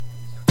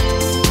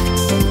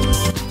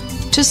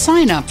To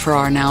sign up for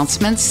our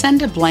announcements,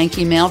 send a blank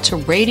email to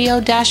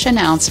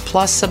radio-announce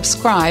plus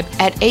subscribe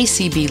at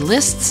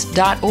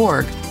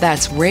acblists.org.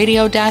 That's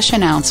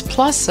radio-announce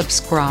plus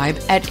subscribe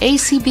at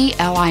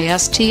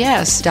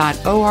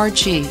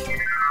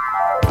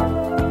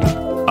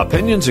acblists.org.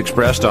 Opinions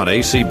expressed on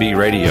ACB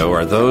Radio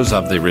are those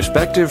of the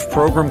respective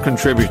program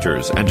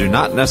contributors and do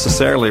not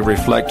necessarily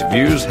reflect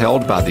views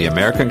held by the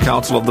American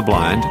Council of the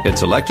Blind,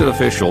 its elected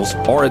officials,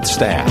 or its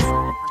staff.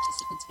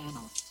 Participants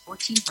panel.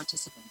 14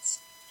 participants.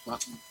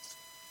 Welcome.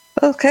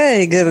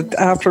 Okay, good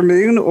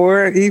afternoon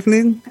or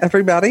evening,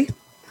 everybody.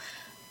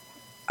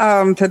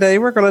 Today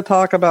we're going to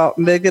talk about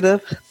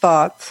negative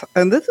thoughts,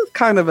 and this is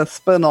kind of a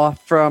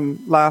spin-off from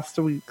last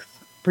week's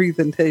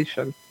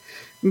presentation.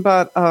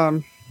 But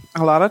a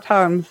lot of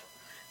times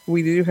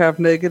we do have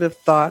negative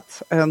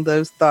thoughts, and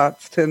those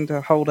thoughts tend to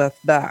hold us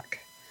back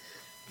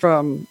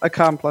from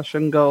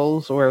accomplishing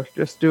goals or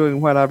just doing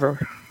whatever.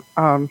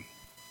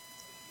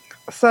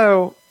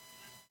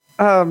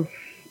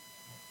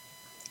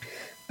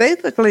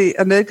 Basically,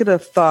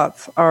 negative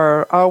thoughts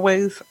are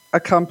always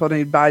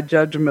accompanied by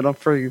judgmental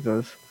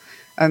phrases,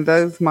 and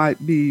those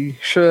might be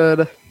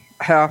should,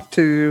 have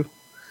to,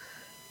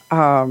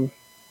 can't,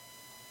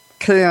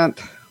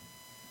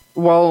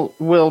 won't,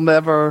 will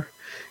never,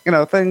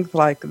 things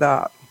like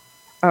that.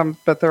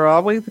 But they're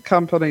always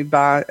accompanied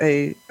by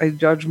a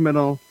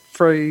judgmental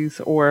phrase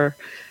or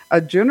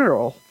a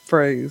general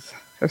phrase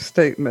or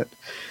statement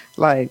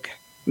like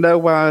no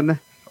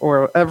one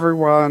or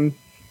everyone,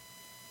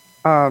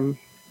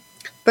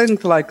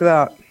 things like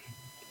that.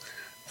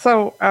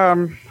 So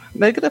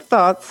negative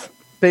thoughts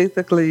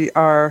basically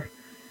are,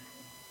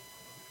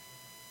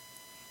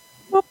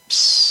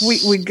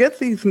 we get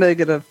these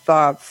negative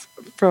thoughts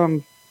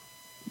from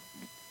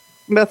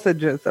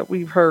messages that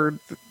we've heard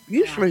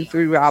usually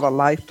throughout a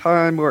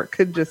lifetime, or it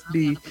could just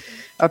be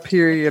a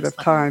period of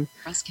time,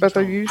 but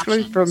they're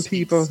usually from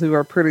people who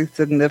are pretty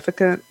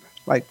significant,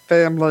 like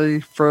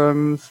family,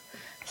 friends,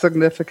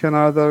 significant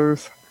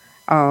others,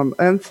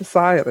 and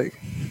society.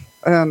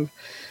 And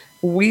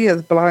we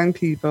as blind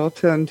people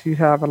tend to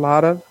have a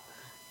lot of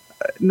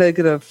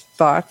negative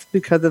thoughts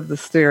because of the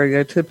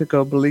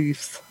stereotypical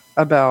beliefs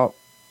about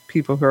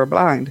people who are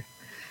blind.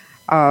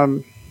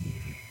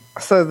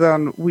 So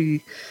then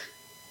we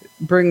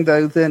bring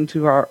those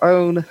into our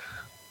own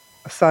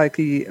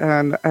psyche,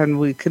 and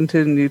we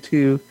continue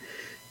to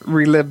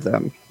relive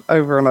them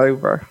over and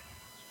over.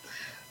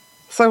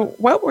 So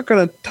what we're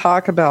going to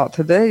talk about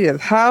today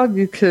is how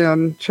you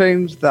can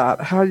change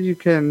that, how you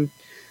can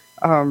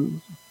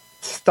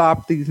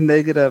stop these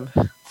negative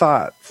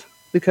thoughts,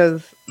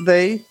 because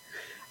they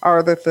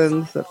are the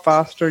things that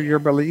foster your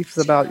beliefs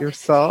about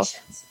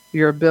yourself,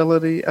 your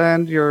ability,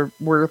 and your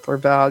worth or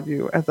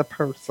value as a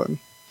person.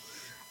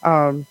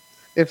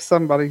 If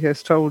somebody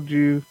has told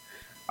you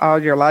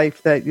all your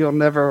life that you'll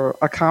never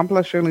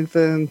accomplish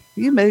anything,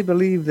 you may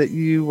believe that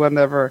you will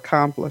never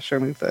accomplish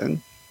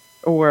anything.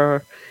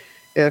 Or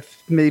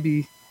if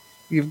maybe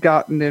you've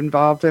gotten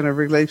involved in a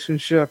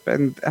relationship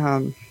and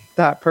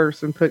that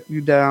person put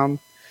you down,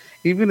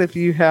 even if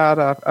you had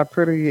a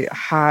pretty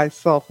high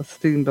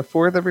self-esteem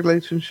before the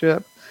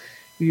relationship,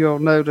 you'll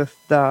notice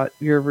that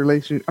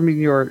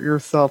your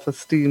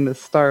self-esteem is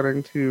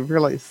starting to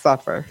really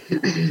suffer.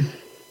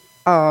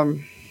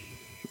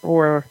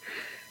 Or,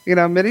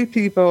 many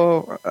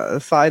people,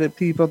 sighted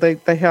people,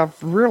 they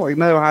have really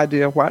no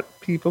idea what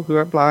people who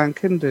are blind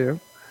can do.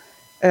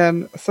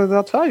 And so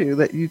they'll tell you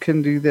that you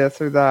can do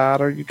this or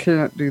that, or you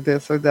can't do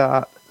this or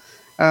that.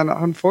 And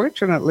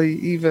unfortunately,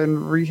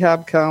 even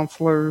rehab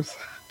counselors,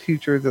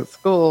 teachers at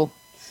school,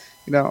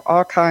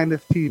 all kind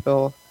of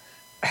people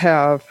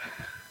have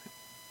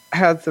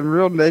had some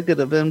real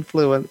negative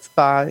influence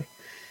by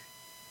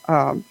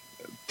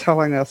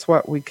telling us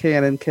what we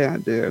can and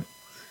can't do.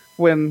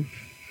 When,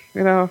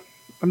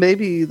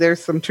 maybe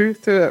there's some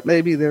truth to it,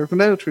 maybe there's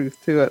no truth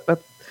to it,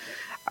 but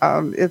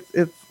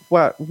it's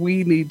what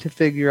we need to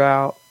figure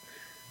out,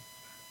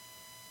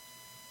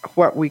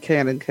 what we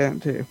can and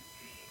can't do.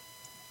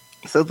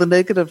 So the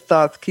negative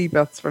thoughts keep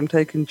us from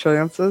taking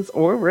chances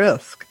or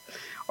risk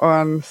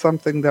on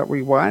something that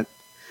we want.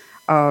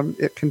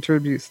 It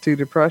contributes to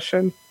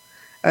depression,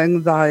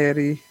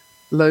 anxiety,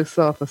 low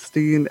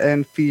self-esteem,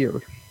 and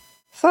fear.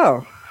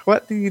 So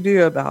what do you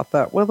do about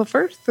that? Well, the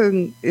first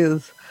thing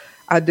is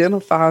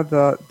identify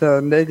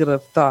the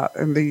negative thought.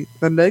 And the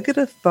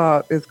negative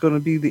thought is going to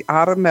be the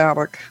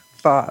automatic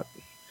thought.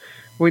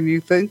 When you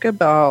think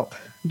about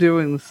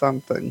doing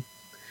something,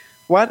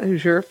 what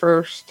is your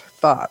first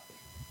thought?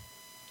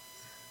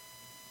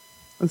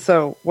 And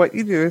so what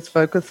you do is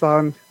focus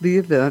on the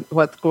event,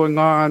 what's going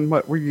on,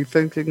 what were you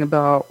thinking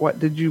about, what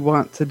did you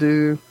want to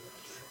do,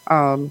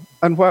 and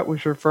what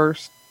was your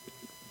first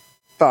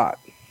thought?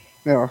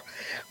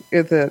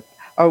 Is it,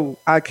 oh,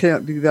 I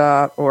can't do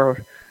that,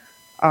 or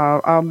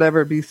I'll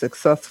never be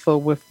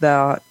successful with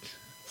that.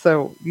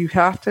 So you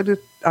have to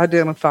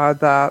identify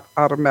that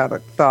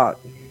automatic thought.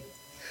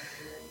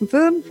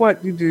 Then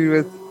what you do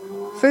is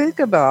think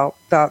about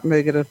that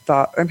negative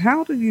thought and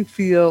how do you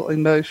feel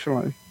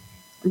emotionally.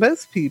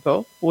 Most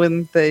people,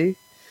 when they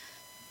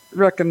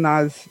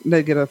recognize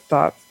negative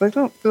thoughts, they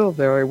don't feel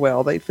very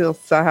well. They feel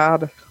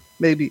sad,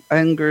 maybe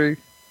angry,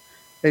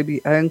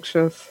 maybe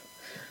anxious,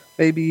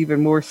 maybe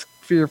even more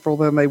fearful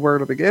than they were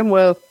to begin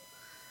with.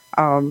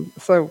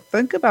 So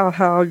think about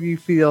how you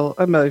feel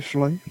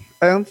emotionally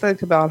and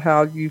think about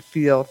how you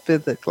feel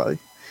physically.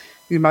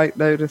 You might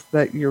notice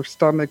that your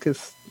stomach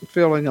is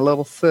feeling a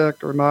little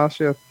sick or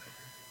nauseous,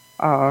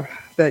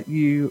 that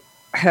you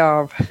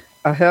have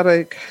a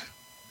headache.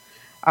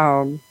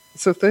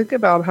 So think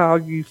about how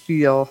you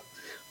feel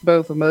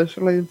both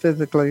emotionally and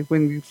physically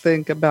when you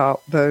think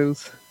about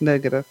those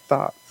negative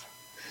thoughts.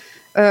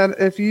 And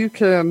if you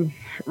can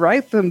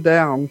write them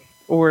down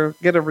or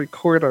get a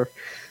recorder,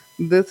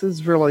 this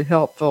is really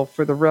helpful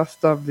for the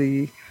rest of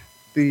the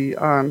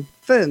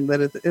thing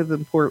that is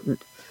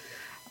important.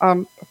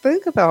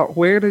 Think about,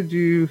 where did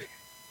you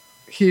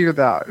hear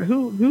that?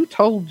 Who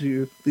told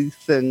you these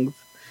things?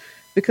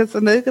 Because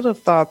the negative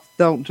thoughts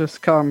don't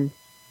just come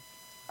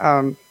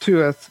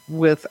to us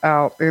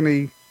without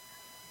any.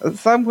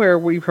 Somewhere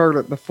we've heard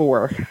it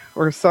before,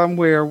 or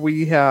somewhere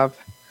we have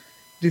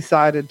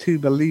decided to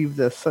believe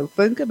this. So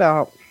think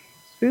about,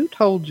 who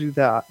told you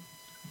that,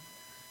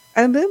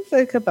 and then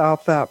think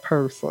about that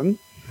person.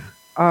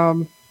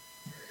 Um,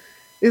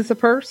 is the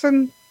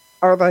person,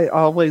 are they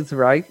always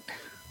right?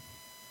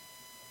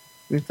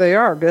 If they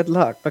are, good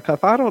luck, because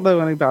I don't know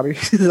anybody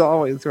who's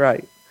always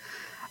right.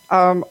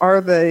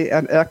 Are they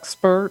an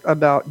expert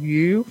about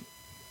you?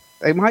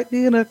 They might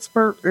be an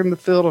expert in the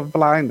field of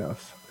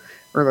blindness,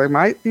 or they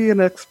might be an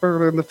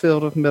expert in the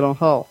field of mental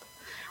health,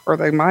 or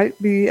they might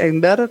be a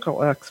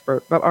medical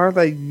expert, but are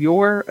they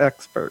your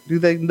expert? Do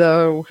they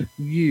know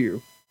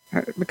you?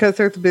 Because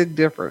there's a big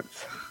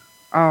difference.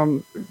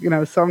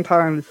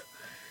 Sometimes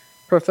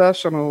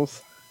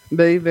professionals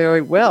may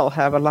very well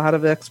have a lot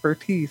of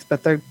expertise,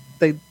 but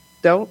they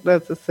don't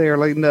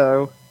necessarily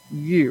know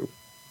you.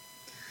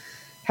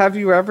 Have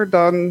you ever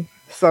done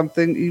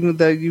something even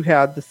though you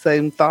had the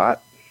same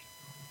thought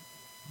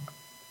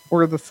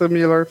or the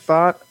similar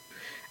thought?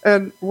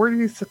 And were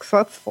you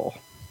successful?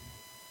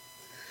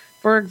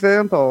 For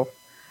example,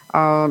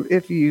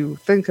 if you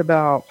think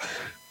about,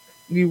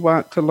 you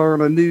want to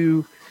learn a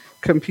new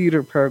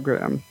computer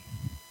program.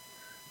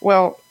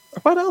 Well,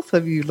 what else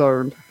have you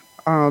learned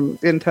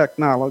in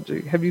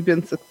technology? Have you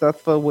been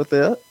successful with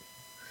it?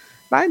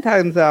 9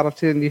 times out of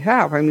 10, you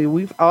have. I mean,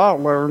 we've all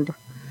learned,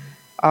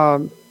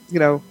 you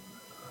know,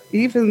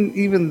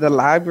 even the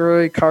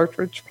library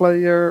cartridge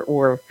player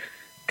or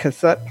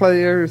cassette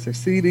players or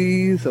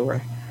CDs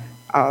or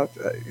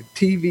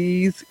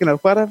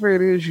TVs, whatever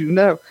it is,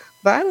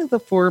 that is a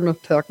form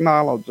of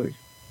technology.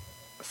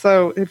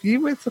 So if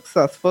you were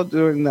successful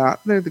doing that,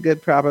 there's a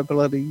good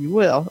probability you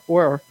will.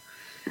 Or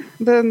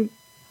then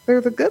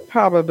there's a good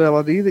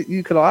probability that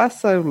you could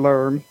also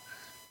learn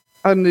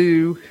a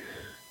new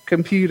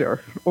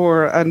computer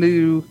or a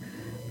new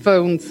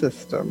phone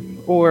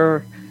system,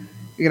 or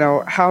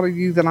how to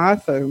use an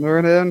iPhone or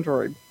an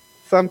Android,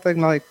 something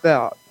like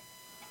that.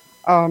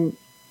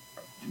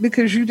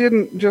 Because you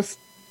didn't just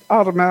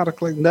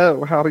automatically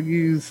know how to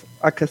use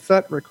a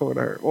cassette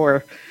recorder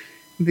or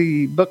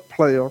the book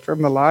player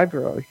from the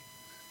library.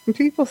 And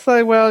people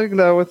say, well,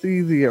 it's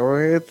easy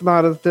or it's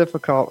not as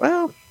difficult.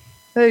 Well,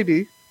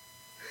 maybe.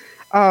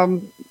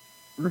 Um,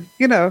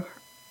 you know,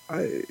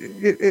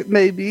 it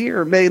may be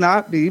or may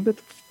not be, but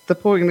the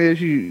point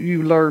is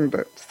you learned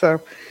it.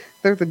 So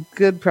there's a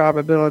good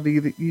probability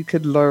that you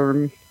could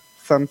learn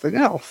something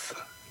else.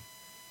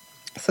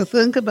 So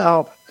think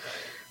about,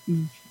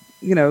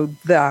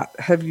 that.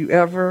 Have you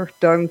ever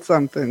done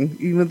something,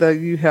 even though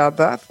you had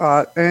that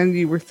thought and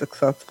you were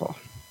successful?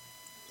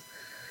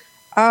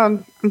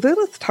 Then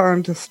it's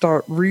time to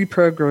start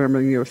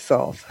reprogramming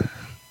yourself,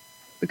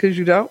 because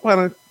you don't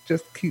want to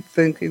just keep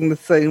thinking the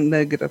same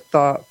negative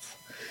thoughts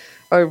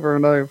over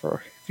and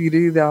over. If you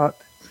do that,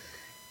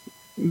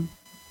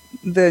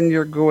 then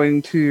you're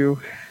going to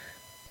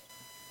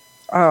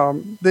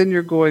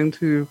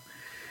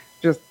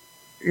just,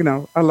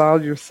 allow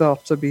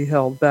yourself to be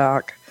held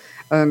back.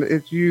 And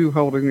it's you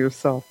holding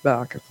yourself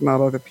back. It's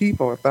not other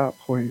people at that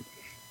point.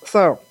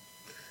 So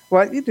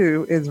what you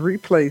do is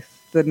replace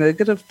the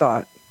negative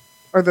thought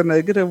or the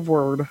negative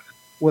word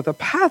with a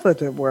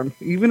positive one,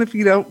 even if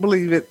you don't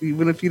believe it,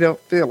 even if you don't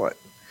feel it.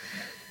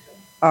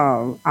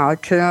 I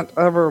can't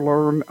ever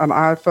learn an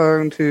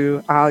iPhone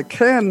to I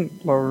can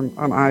learn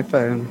an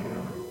iPhone.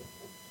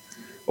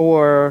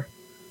 Or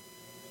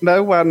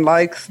no one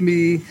likes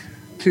me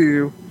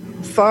to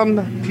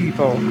some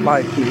people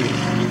like me.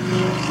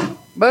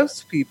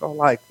 Most people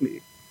like me.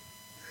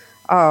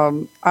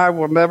 I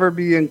will never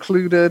be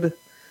included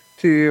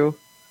to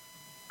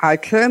I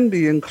can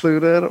be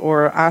included,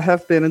 or I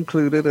have been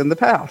included in the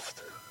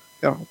past.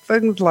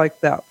 Things like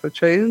that. So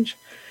change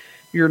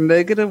your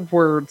negative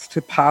words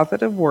to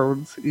positive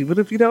words, even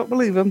if you don't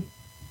believe them,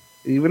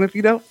 even if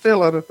you don't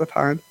feel it at the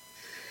time.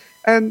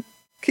 And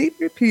keep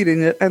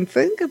repeating it and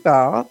think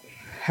about,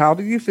 how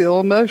do you feel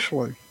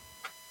emotionally?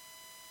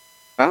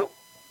 Well,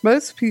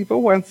 most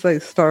people, once they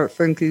start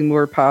thinking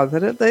more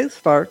positive, they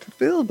start to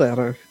feel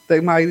better. They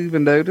might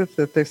even notice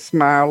that they're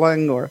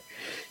smiling, or,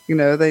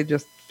 they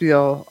just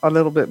feel a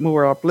little bit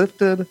more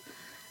uplifted.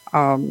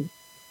 Um,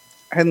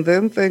 and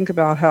then think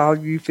about how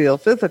you feel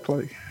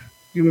physically.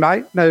 You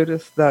might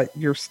notice that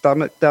your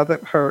stomach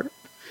doesn't hurt,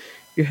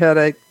 your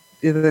headache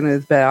isn't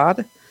as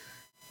bad,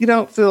 you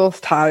don't feel as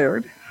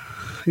tired,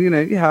 you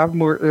have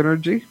more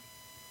energy.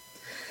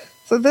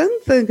 So then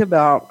think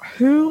about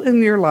who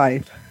in your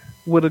life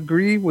would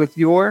agree with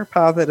your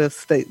positive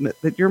statement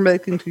that you're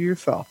making to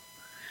yourself.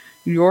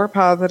 Your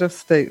positive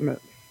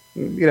statement.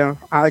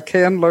 I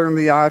can learn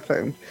the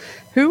iPhone.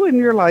 Who in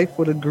your life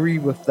would agree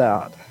with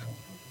that?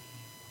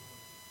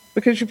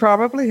 Because you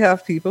probably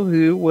have people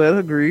who would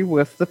agree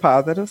with the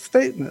positive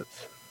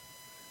statements.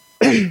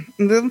 And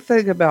then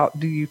think about,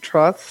 do you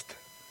trust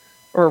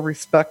or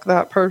respect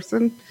that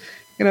person?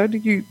 Do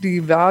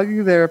you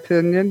value their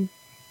opinion?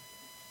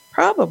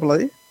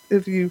 Probably,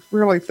 if you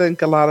really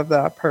think a lot of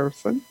that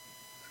person.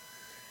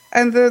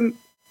 And then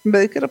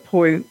make it a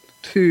point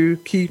to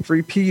keep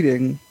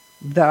repeating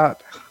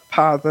that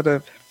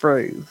positive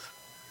phrase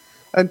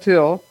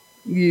until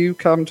you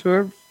come to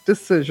a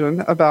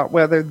decision about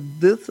whether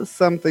this is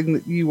something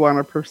that you want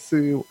to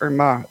pursue or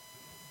not.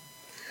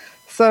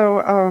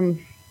 So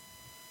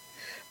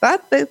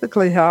that's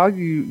basically how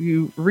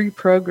you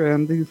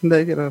reprogram these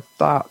negative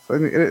thoughts.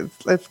 And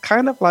it's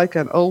kind of like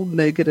an old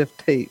negative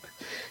tape.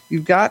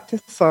 You've got to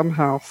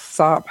somehow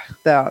stop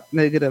that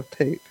negative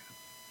tape.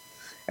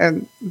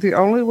 And the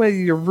only way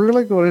you're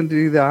really going to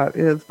do that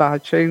is by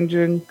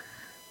changing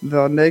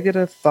the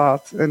negative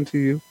thoughts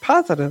into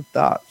positive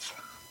thoughts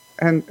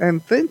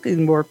and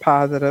thinking more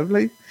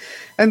positively.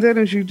 And then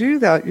as you do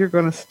that, you're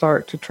going to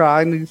start to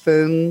try new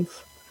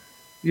things.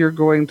 You're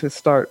going to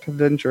start to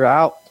venture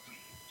out.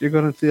 You're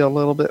going to feel a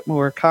little bit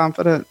more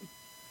confident,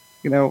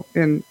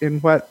 in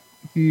what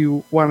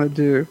you want to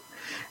do.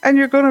 And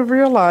you're going to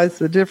realize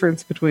the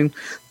difference between,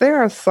 there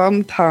are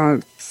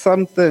sometimes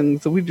some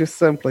things that we just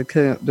simply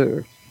can't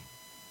do.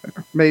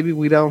 Maybe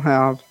we don't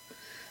have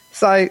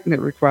sight and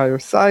it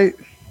requires sight.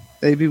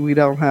 Maybe we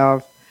don't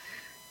have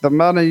the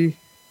money.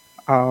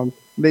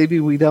 Maybe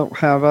we don't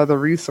have other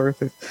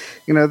resources.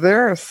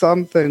 There are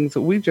some things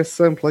that we just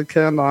simply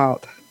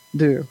cannot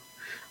do.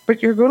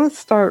 But you're going to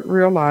start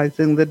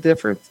realizing the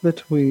difference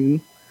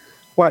between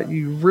what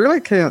you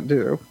really can't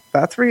do,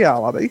 that's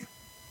reality,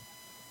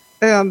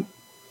 and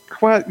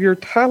what you're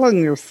telling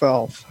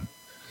yourself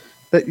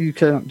that you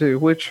can't do,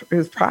 which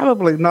is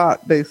probably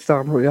not based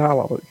on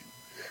reality.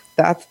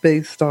 That's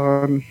based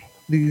on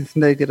these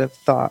negative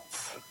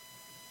thoughts.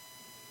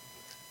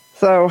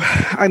 So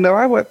I know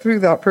I went through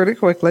that pretty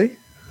quickly,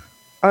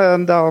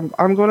 and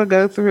I'm going to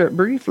go through it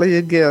briefly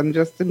again,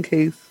 just in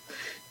case,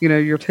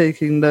 you're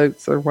taking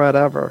notes or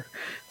whatever.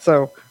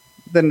 So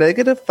the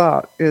negative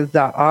thought is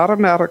that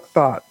automatic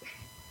thought.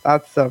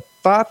 That's the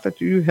thought that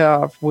you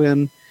have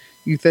when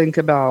you think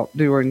about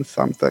doing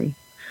something,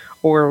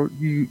 or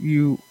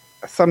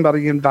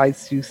somebody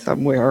invites you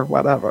somewhere or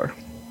whatever.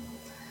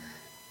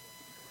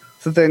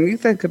 So then you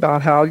think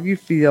about how you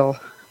feel.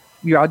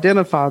 You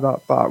identify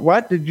that thought.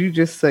 What did you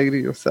just say to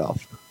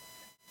yourself?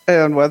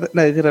 And was it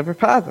negative or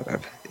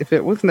positive? If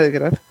it was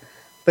negative,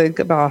 think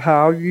about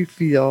how you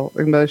feel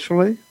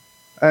emotionally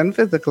and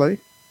physically.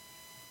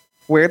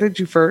 Where did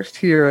you first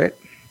hear it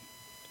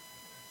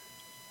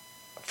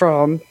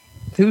from?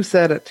 Who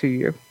said it to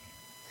you?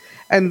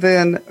 And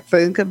then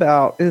think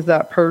about, is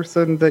that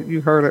person that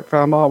you heard it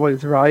from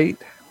always right?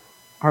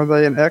 Are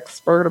they an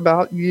expert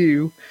about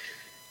you?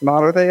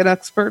 Not are they an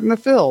expert in the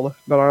field,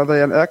 but are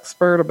they an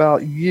expert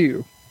about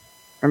you?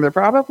 And they're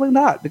probably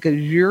not, because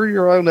you're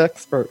your own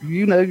expert.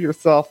 You know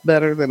yourself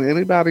better than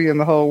anybody in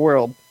the whole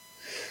world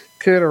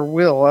could or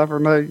will ever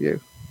know you.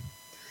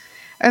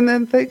 And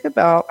then think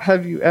about,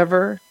 have you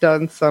ever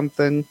done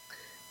something,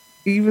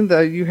 even though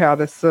you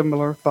had a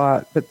similar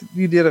thought, but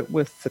you did it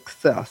with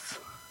success?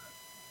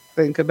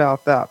 Think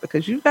about that,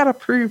 because you've got to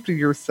prove to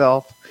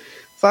yourself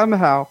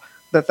somehow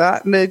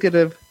that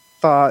negative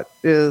thought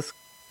is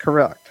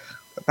correct.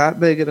 That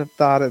negative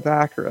thought is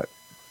accurate.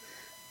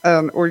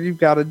 Or you've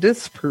got to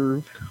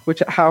disprove,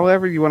 which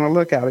however you want to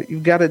look at it,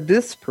 you've got to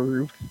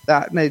disprove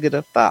that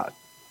negative thought.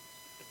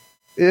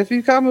 If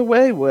you come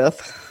away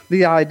with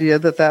the idea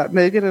that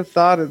negative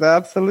thought is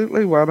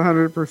absolutely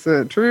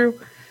 100% true,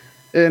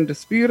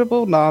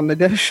 indisputable,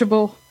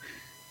 non-negotiable,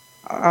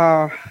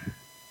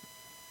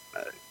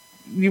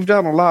 you've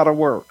done a lot of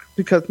work,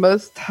 because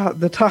most of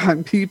the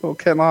time people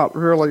cannot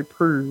really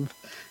prove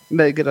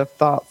negative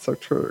thoughts are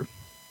true.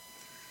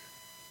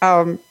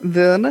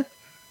 Then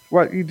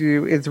what you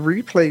do is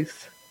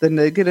replace the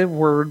negative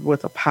word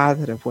with a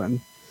positive one.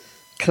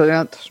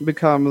 Can't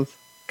becomes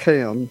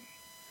can.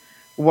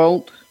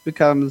 Won't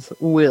becomes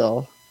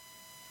will.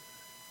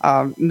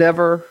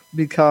 Never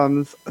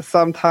becomes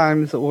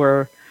sometimes,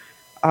 or,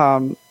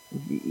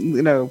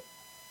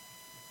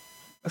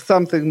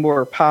 something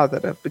more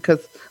positive,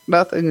 because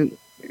nothing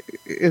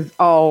is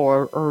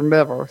all or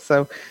never.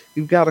 So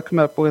you've got to come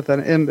up with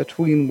an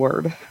in-between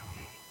word.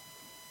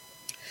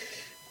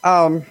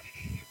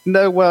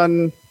 no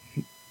one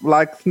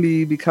likes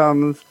me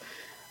becomes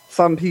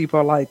some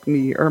people like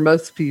me, or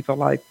most people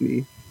like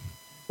me,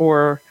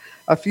 or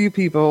a few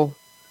people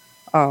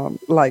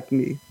like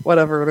me,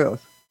 whatever it is.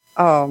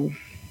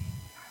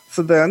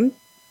 So then,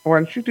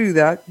 once you do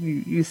that,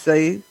 you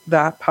say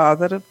that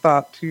positive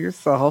thought to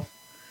yourself,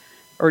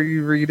 or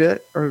you read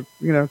it, or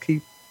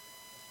keep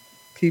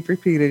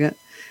repeating it,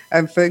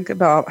 and think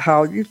about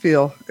how you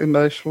feel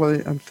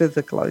emotionally and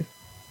physically.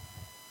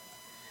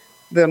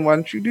 Then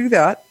once you do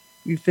that,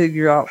 you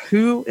figure out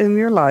who in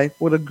your life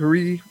would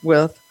agree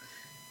with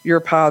your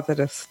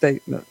positive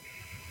statement.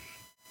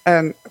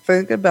 And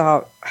think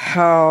about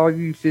how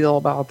you feel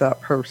about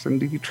that person.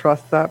 Do you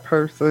trust that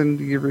person?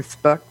 Do you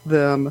respect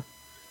them?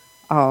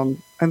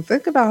 And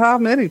think about how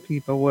many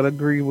people would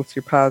agree with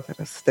your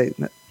positive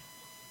statement.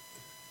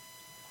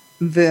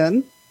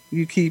 Then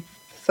you keep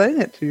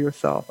saying it to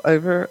yourself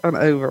over and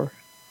over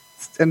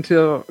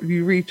until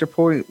you reach a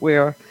point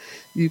where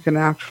you can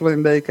actually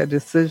make a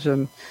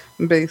decision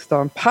based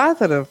on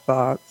positive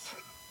thoughts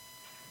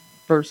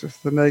versus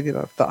the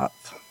negative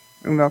thoughts.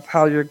 And that's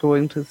how you're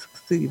going to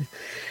succeed.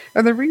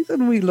 And the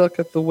reason we look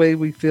at the way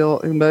we feel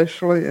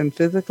emotionally and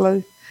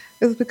physically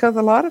is because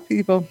a lot of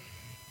people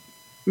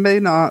may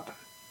not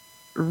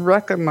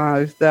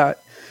recognize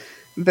that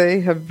they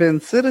have been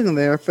sitting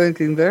there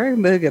thinking very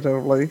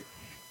negatively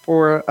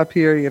for a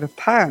period of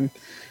time.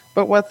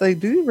 But what they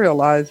do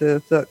realize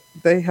is that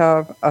they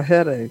have a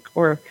headache,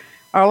 or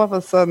all of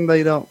a sudden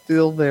they don't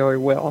feel very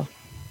well.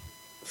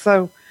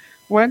 So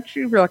once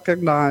you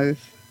recognize,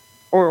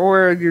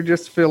 or you're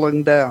just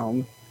feeling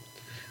down,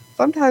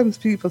 sometimes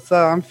people say,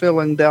 I'm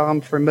feeling down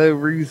for no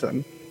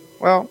reason.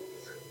 Well,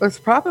 there's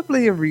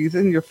probably a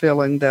reason you're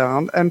feeling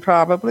down, and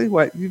probably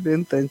what you've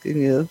been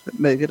thinking is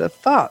negative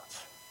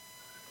thoughts.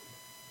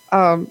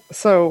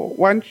 So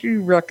once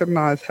you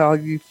recognize how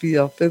you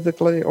feel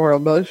physically or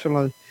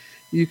emotionally,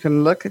 you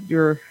can look at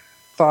your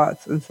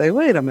thoughts and say,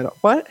 wait a minute,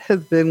 what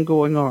has been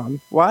going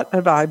on? What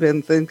have I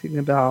been thinking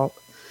about?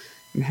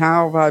 And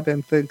how have I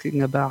been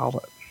thinking about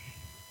it?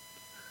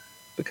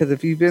 Because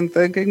if you've been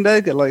thinking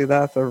negatively,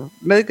 that's a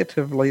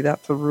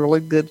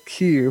really good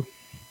cue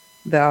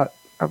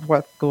of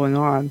what's going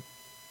on.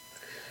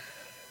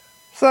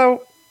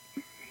 So,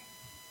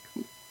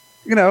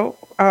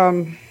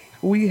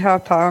 we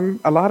have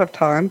a lot of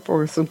time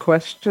for some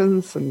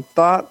questions and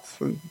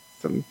thoughts and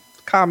some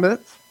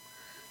comments.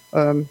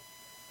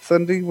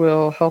 Cindy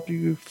will help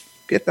you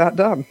get that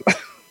done.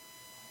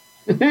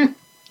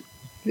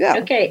 Yeah.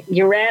 Okay,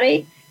 you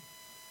ready?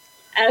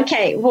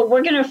 Okay, well,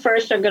 I'm going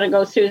to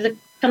go through the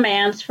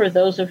commands for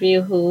those of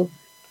you who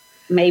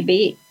may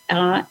be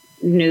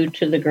new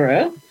to the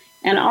group.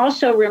 And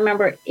also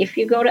remember, if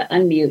you go to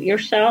unmute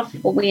yourself,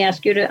 when we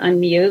ask you to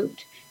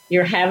unmute,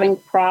 you're having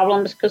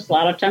problems because a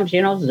lot of times,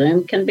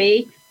 Zoom can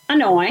be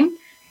annoying.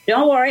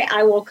 Don't worry,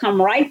 I will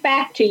come right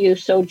back to you,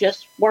 so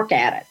just work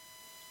at it.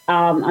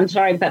 I'm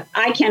sorry, but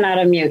I cannot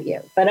unmute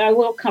you, but I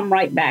will come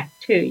right back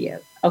to you,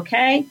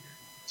 okay?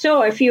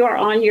 So if you are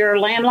on your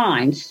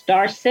landline,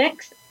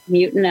 *6,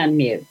 mute and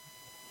unmute.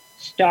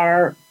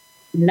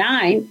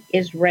 *9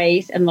 is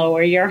raise and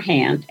lower your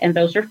hand, and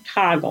those are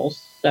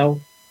toggles.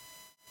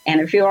 And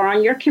if you are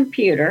on your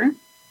computer,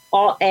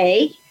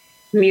 Alt-A,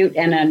 mute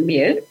and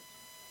unmute.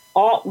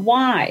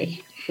 Alt-Y,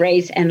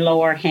 raise and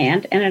lower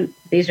hand, and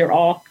these are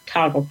all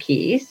toggle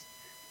keys.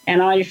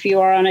 And if you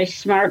are on a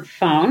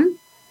smartphone,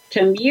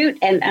 to mute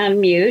and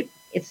unmute,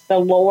 it's the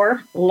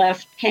lower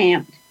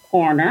left-hand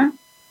corner.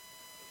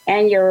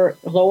 And your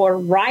lower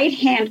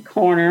right-hand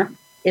corner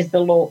is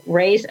the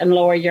raise and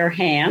lower your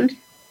hand.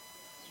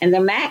 And the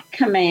Mac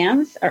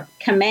commands are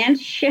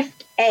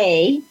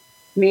Command-Shift-A,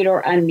 mute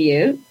or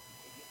unmute.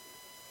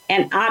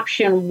 And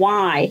Option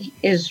Y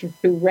is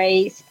to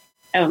raise,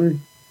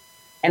 and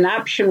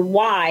Option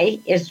Y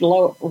is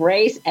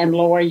raise and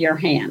lower your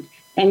hand.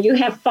 And you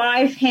have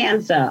 5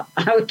 hands up.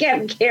 I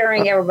kept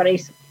carrying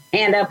everybody's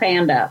hand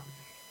up.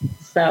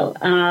 So,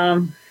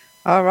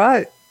 all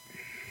right.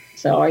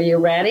 So are you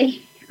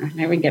ready?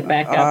 Let me get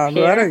back up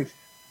here. Ready.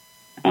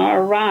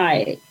 All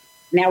right.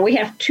 Now we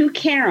have 2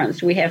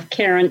 Karens. We have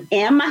Karen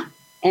M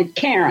and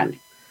Karen.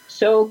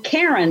 So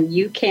Karen,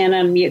 you can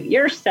unmute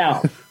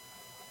yourself.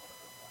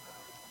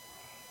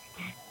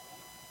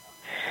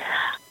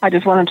 I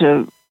just wanted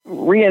to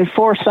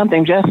reinforce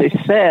something Jessie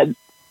said.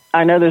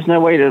 I know there's no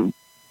way to,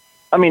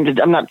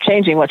 I'm not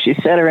changing what she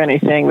said or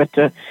anything, but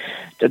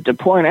to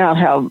point out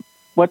how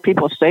what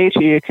people say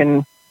to you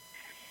can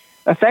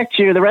affect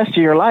you the rest of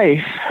your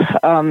life.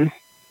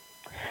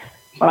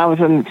 When I was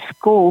in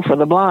school for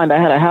the blind, I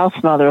had a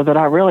house mother that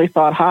I really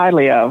thought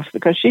highly of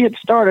because she had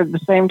started the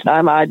same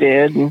time I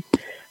did, and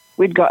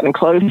we'd gotten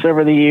close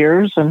over the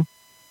years. And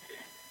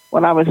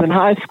when I was in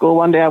high school,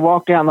 one day I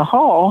walked down the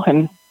hall,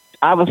 and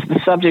I was the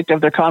subject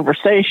of their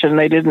conversation.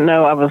 They didn't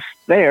know I was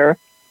there.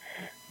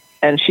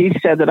 And she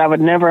said that I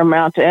would never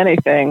amount to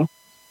anything.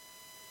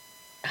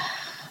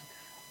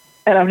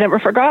 And I've never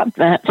forgotten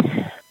that.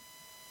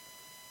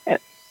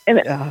 And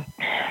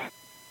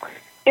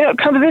it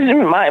comes into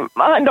my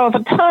mind all the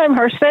time,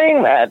 her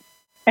saying that.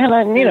 And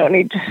I,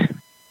 need to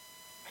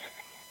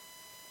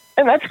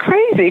And that's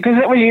crazy because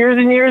it was years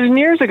and years and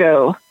years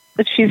ago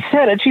that she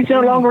said it. She's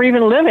no longer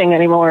even living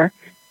anymore.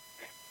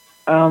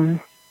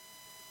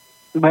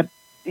 But,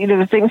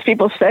 the things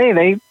people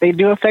say, they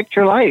do affect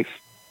your life.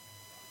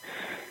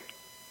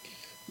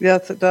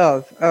 Yes, it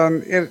does.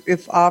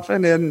 It's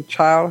often in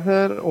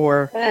childhood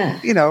or,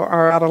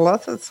 our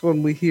adolescence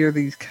when we hear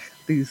these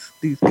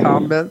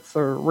comments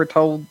or we're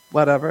told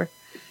whatever.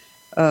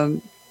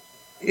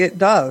 It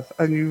does.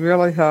 And you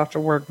really have to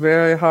work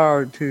very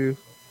hard to,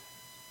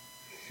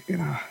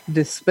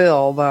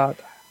 dispel that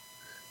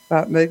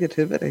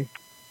negativity.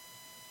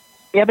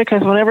 Yeah,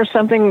 because whenever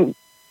something,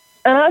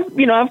 and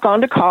I've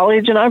gone to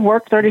college and I've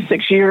worked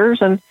 36 years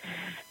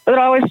but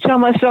I always tell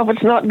myself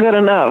it's not good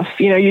enough.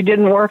 You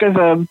didn't work as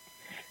a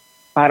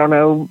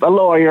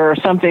lawyer or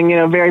something,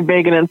 very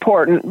big and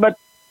important. But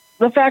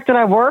the fact that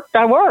I worked,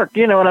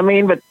 you know what I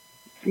mean? But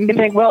you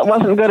think, well, it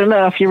wasn't good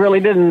enough. You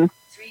really didn't.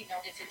 3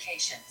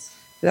 notifications.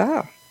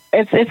 Yeah.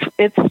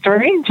 It's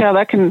strange how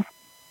that can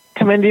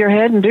come into your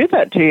head and do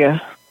that to you.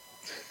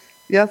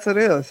 Yes, it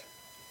is.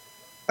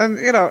 And,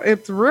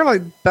 it's really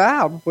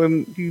bad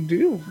when you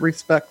do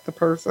respect the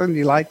person,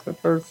 you like the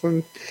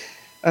person,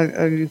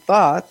 and you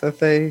thought that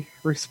they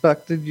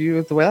respected you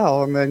as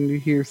well, and then you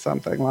hear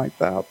something like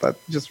that. That's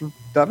just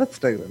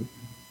devastating.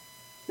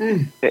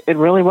 It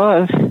really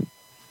was.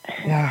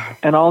 Yeah.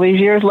 And all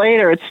these years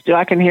later,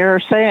 I can hear her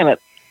saying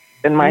it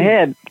in my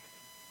head.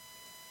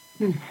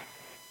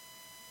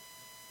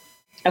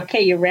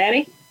 Okay, you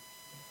ready?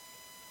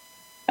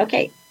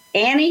 Okay.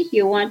 Annie,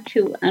 you want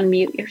to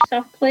unmute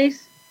yourself,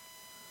 please?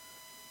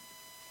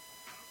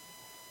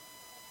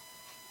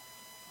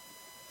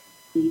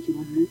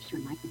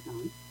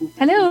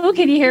 Hello,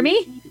 can you hear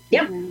me?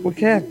 Yep. We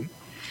can.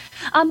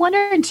 I'm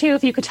wondering, too,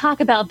 if you could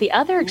talk about the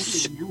other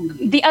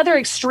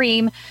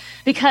extreme,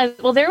 because,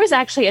 there was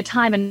actually a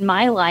time in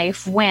my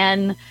life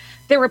when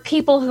there were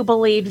people who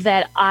believed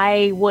that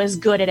I was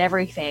good at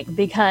everything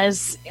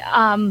because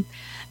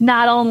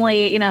not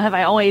only, have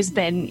I always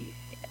been,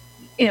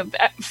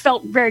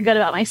 felt very good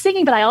about my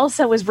singing, but I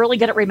also was really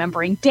good at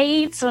remembering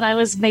dates. When I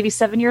was maybe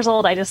 7 years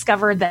old, I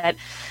discovered that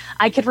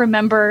I could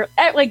remember,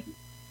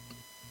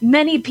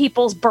 many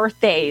people's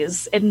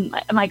birthdays in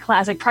my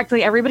class,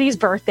 practically everybody's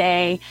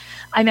birthday.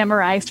 I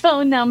memorized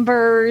phone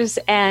numbers,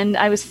 and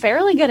I was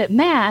fairly good at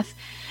math.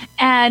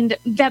 And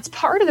that's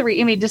part of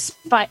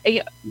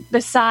the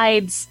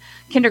besides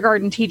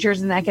kindergarten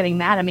teachers and that getting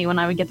mad at me when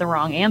I would get the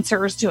wrong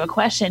answers to a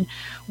question,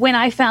 when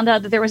I found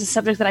out that there was a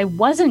subject that I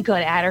wasn't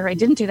good at or I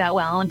didn't do that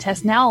well on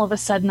tests, now all of a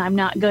sudden I'm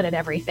not good at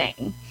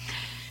everything.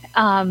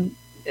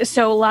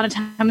 So a lot of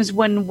times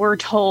when we're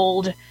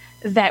told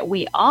that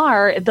we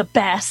are the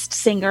best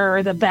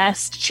singer, the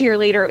best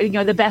cheerleader,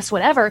 the best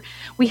whatever,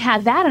 we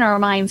have that in our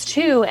minds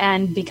too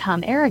and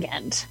become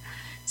arrogant.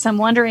 So I'm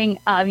wondering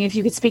if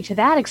you could speak to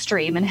that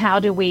extreme and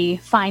how do we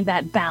find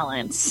that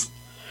balance?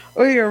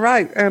 Well, you're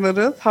right. And it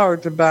is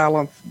hard to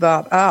balance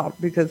that out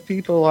because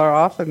people are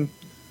often,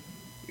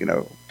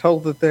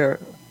 told that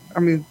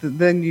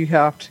then you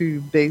have to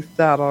base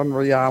that on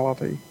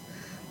reality.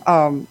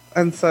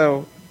 And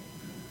so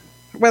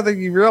whether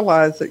you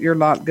realize that you're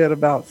not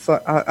good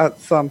at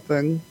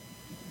something,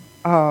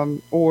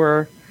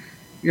 or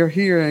you're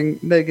hearing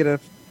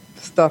negative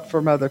stuff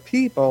from other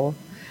people,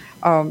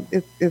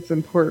 it's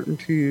important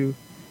to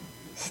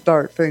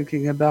start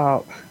thinking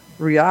about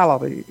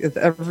reality. Is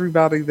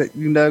everybody that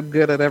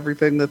good at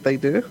everything that they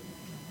do?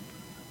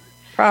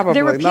 Probably not.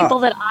 There were people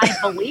that I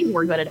believe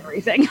were good at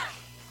everything.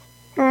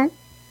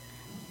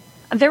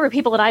 There were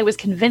people that I was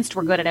convinced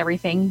were good at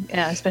everything,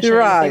 especially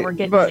if they were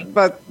getting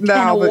but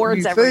now that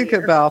you think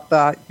year. About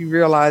that, you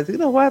realize,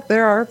 what,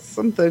 there are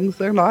some things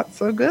they're not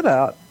so good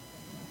at.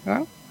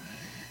 Huh?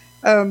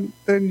 And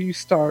then you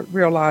start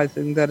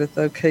realizing that it's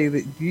okay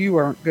that you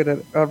aren't good at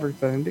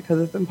everything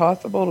because it's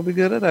impossible to be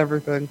good at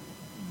everything.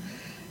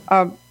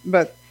 But,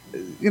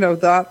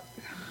 that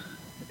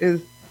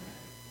is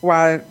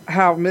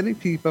how many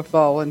people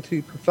fall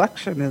into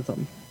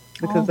perfectionism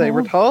because they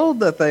were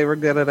told that they were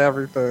good at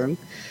everything.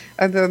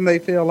 And then they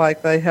feel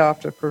like they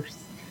have to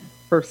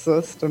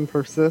persist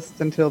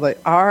until they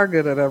are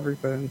good at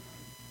everything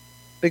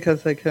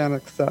because they can't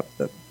accept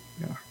that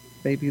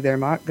maybe they're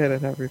not good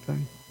at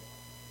everything.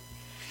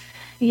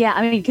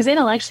 Yeah, because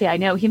intellectually, I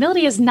know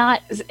humility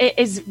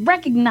is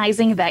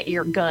recognizing that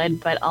you're good,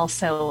 but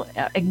also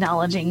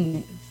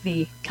acknowledging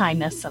the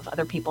kindness of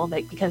other people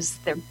because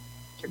you're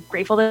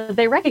grateful that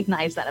they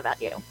recognize that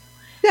about you.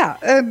 Yeah,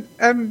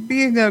 and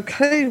being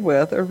okay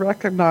with or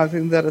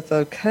recognizing that it's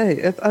okay.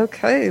 It's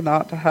okay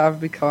not to have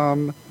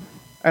become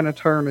an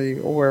attorney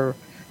or,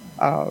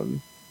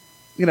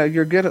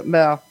 you're good at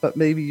math, but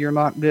maybe you're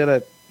not good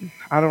at,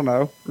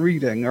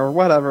 reading or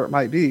whatever it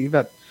might be.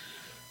 But,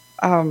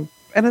 and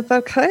it's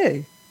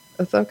okay.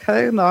 It's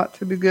okay not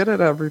to be good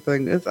at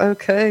everything. It's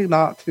okay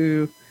not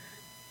to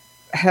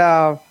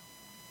have,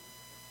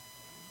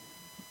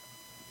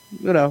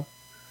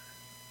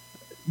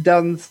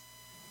 done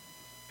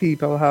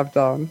people have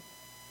done.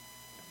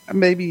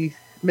 Maybe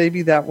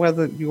that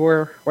wasn't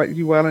what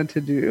you wanted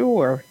to do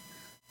or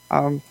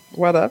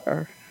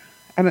whatever.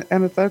 and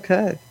it's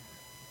okay.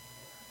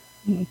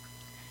 Yeah,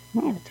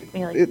 it took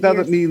me like It doesn't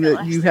years to mean that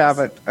realize you this.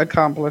 haven't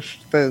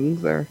accomplished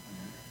things or,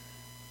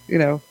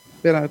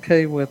 been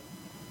okay with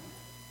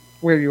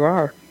where you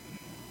are.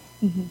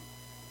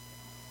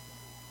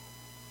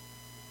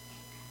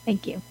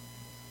 Thank you.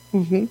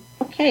 Hmm.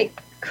 Okay,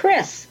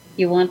 Chris,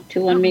 you want to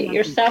unmute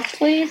yourself,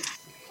 please?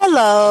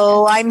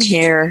 Hello, I'm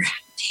here.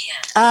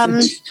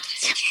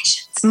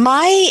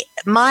 My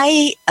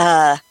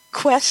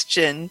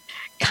question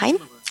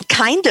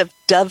kind of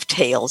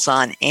dovetails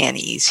on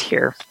Annie's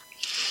here,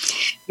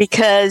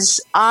 because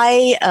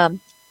I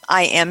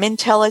am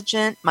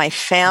intelligent. My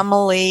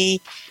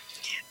family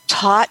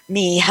taught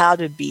me how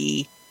to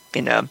be,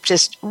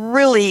 just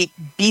really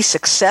be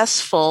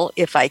successful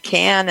if I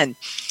can, and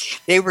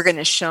they were going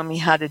to show me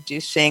how to do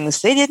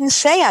things. They didn't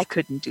say I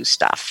couldn't do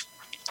stuff.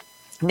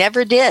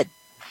 Never did.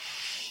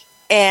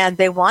 And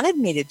they wanted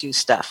me to do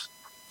stuff.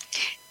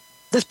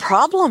 The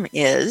problem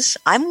is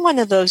I'm one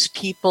of those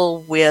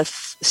people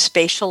with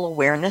spatial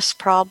awareness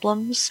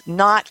problems.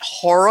 Not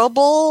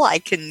horrible. I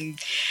can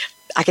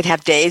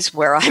have days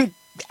where I'm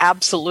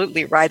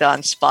absolutely right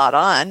on, spot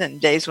on, and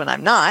days when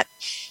I'm not.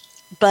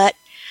 But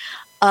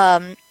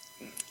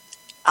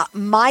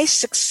my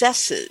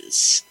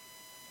successes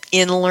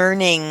in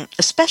learning,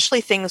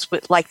 especially things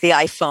with like the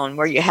iPhone,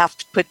 where you have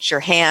to put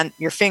your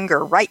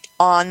finger right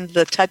on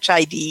the Touch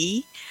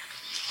ID,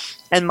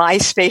 and my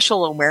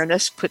spatial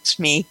awareness puts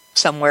me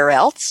somewhere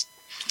else,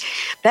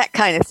 that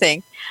kind of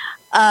thing.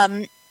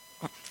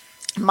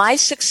 My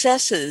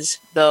successes,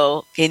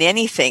 though, in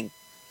anything,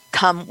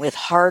 come with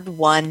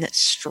hard-won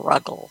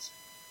struggle.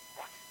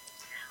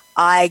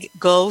 I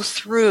go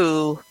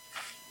through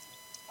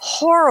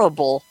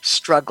horrible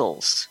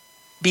struggles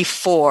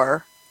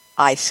before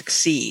I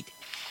succeed.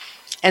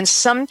 And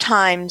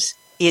sometimes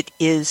it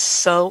is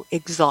so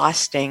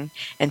exhausting,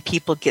 and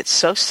people get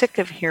so sick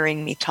of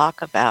hearing me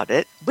talk about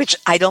it, which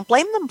I don't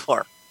blame them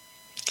for.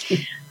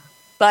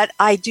 But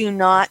I do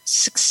not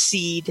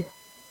succeed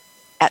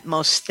at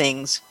most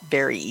things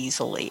very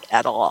easily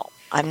at all.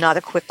 I'm not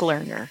a quick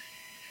learner.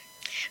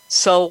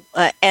 So,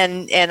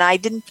 and I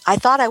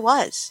thought I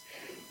was.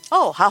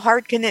 Oh, how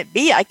hard can it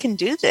be? I can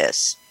do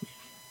this.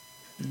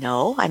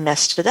 No, I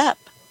messed it up.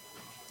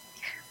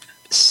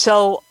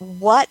 So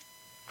what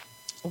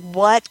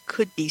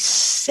could be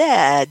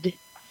said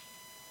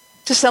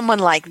to someone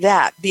like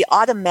that? The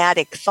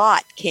automatic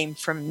thought came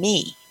from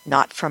me,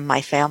 not from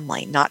my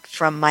family, not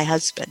from my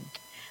husband,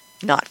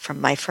 not from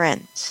my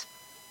friends.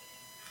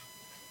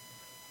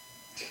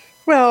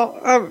 Well,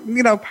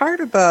 part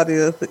of that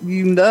is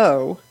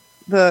that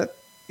that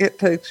it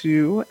takes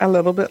you a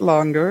little bit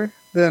longer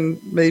than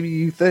maybe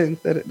you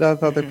think that it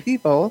does other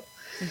people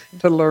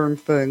to learn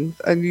things.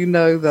 And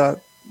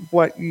that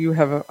what you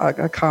have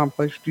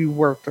accomplished, you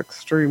worked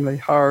extremely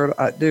hard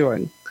at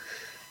doing.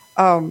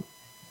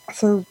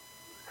 So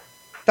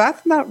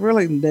that's not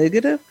really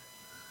negative.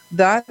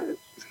 That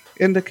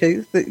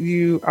indicates that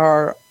you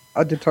are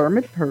a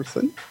determined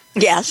person.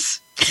 Yes.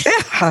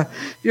 Yeah,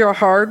 you're a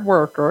hard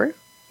worker.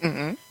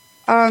 Mm-hmm.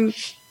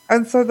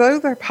 And so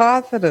those are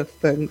positive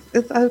things.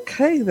 It's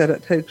okay that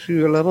it takes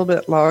you a little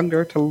bit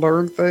longer to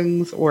learn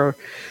things, or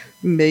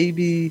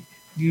maybe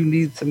you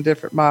need some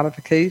different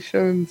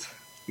modifications,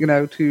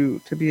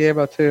 to be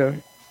able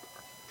to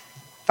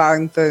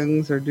find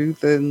things or do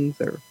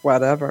things or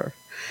whatever.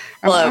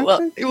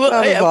 I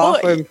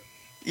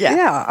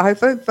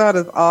think that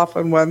is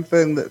often one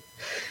thing that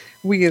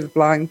we as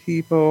blind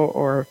people,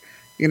 or,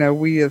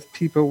 we as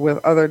people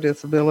with other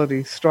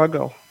disabilities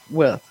struggle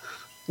with.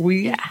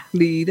 We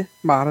need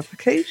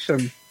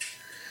modification.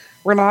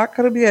 We're not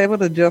going to be able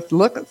to just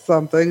look at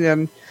something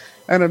and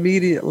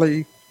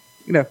immediately,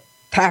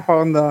 tap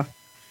on the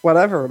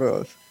whatever it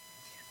is.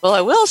 Well,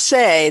 I will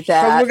say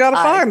that we got to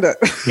find it.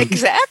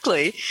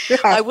 Exactly. Yeah.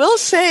 I will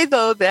say,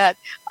 though, that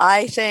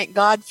I thank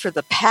God for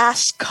the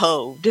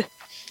passcode,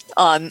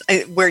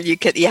 where you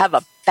have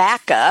a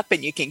backup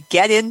and you can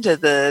get into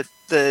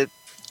the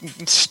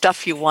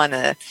stuff you want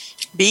to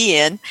be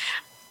in,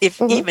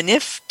 even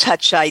if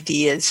Touch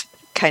ID is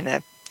kind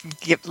of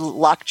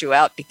locked you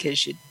out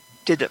because you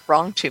did it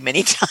wrong too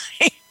many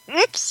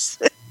times.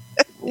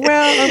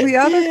 Well, and the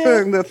other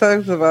thing that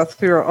those of us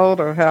who are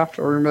older have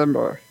to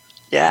remember,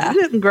 we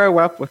didn't grow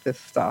up with this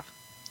stuff.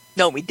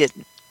 No, we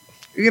didn't.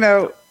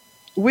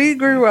 We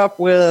grew up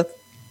with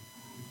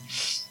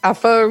a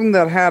phone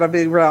that had a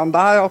big round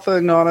dial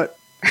thing on it.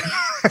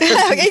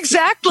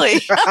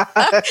 Exactly.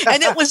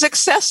 And it was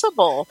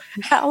accessible.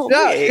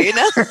 Hallelujah.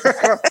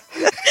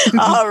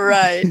 All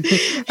right. And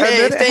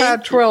then it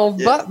had 12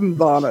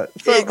 buttons on it.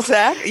 So.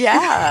 Exactly.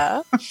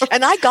 Yeah.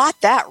 And I got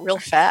that real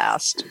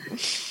fast.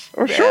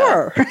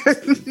 Sure.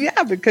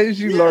 Yeah, because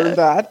you learned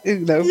that,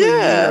 when you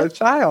were a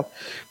child.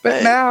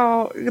 But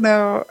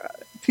now,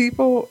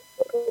 people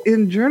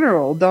in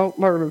general don't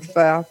learn as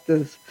fast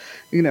as,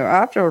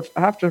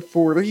 after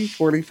 40,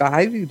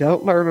 45, you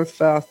don't learn as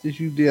fast as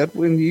you did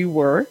when you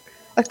were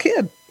a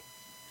kid.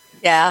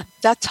 Yeah,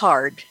 that's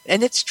hard.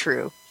 And it's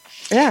true.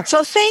 Yeah.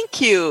 So thank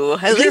you.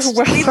 At You're least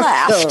we welcome.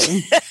 laughed.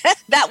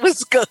 That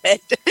was good.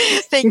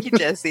 Thank you,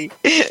 Jessie.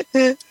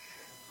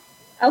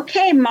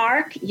 Okay,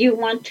 Mark, you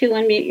want to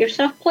unmute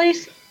yourself,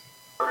 please?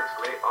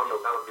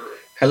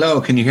 Hello,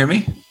 can you hear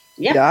me?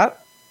 Yep. Yeah.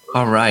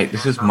 All right,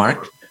 this is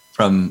Mark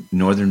from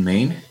Northern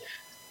Maine,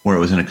 where it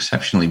was an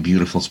exceptionally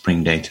beautiful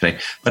spring day today.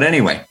 But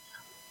anyway,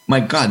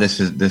 my God, this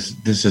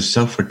is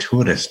so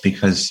fortuitous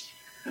because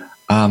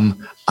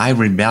I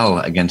rebel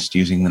against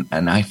using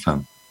an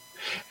iPhone,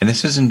 and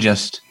this isn't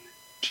just,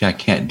 gee, I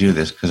can't do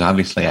this, because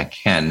obviously I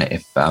can.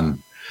 If there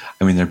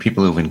are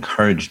people who've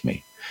encouraged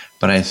me,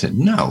 but I said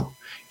no.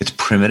 It's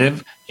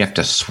primitive. You have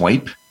to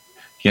swipe.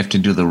 You have to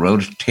do the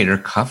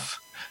rotator cuff.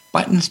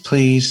 Buttons,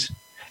 please.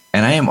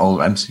 And I am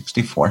old. I'm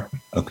 64.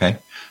 Okay,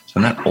 so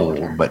I'm not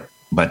old, but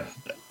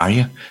are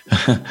you?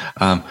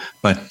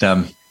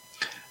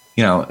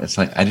 It's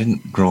like I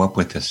didn't grow up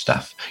with this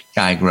stuff.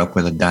 Yeah, I grew up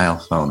with a dial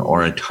phone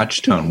or a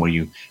touch tone where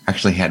you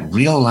actually had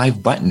real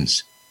live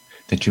buttons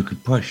that you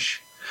could push,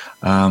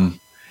 and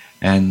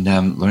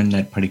learned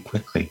that pretty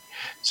quickly.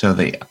 So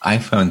the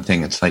iPhone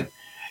thing, it's like,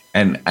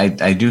 and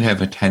I do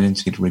have a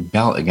tendency to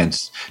rebel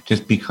against,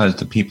 just because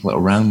the people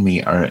around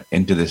me are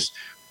into this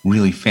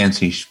really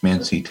fancy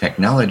schmancy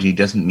technology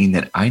doesn't mean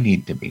that I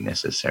need to be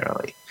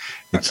necessarily.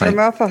 It's And like,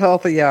 that's a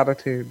healthy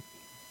attitude.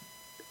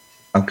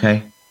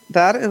 okay,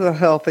 That is a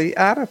healthy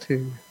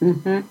attitude.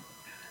 Mm-hmm.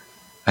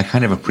 I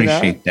kind of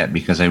appreciate that,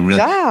 because I really,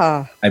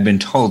 Yeah. I've been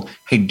told,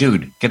 hey,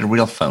 dude, get a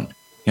real phone,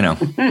 when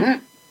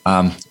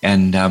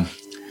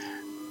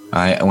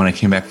I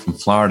came back from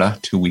Florida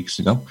 2 weeks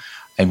ago,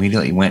 I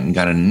immediately went and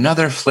got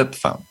another flip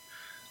phone.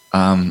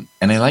 And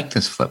I like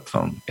this flip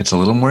phone. It's a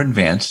little more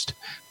advanced,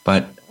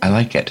 but I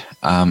like it.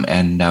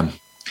 And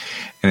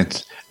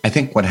it's, I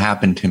think what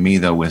happened to me,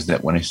 though, was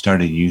that when I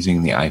started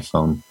using the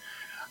iPhone,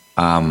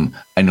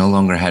 I no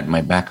longer had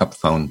my backup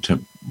phone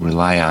to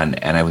rely on,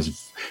 and I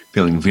was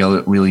feeling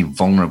really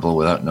vulnerable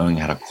without knowing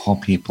how to call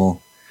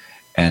people,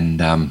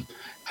 and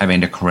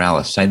having to corral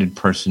a sighted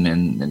person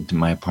into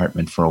my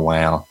apartment for a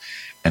while.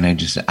 And I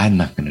just said, I'm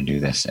not going to do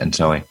this. And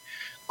so I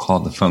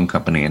called the phone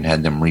company and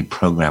had them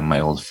reprogram my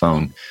old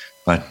phone.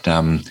 But,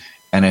 and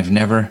I've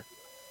never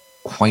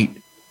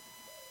quite,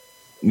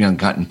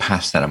 gotten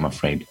past that, I'm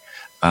afraid.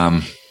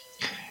 And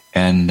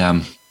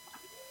I'm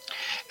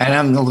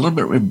a little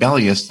bit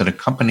rebellious that a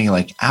company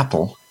like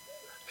Apple,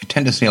 I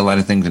tend to say a lot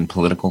of things in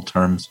political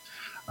terms,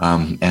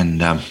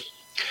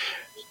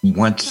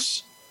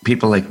 wants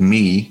people like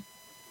me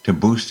to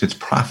boost its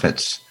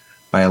profits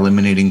by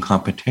eliminating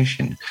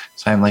competition.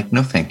 So I'm like,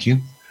 no, thank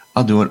you.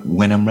 I'll do it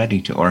when I'm ready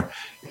to, or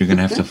you're going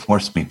to have to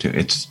force me to.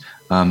 It's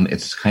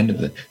kind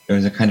of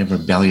there's a kind of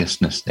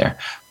rebelliousness there,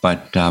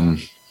 but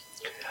I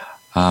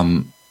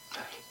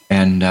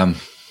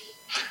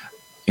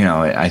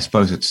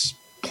suppose it's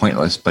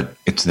pointless, but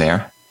it's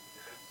there.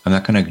 I'm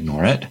not going to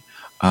ignore it.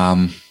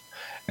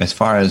 As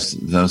far as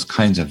those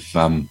kinds of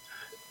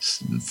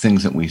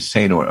things that we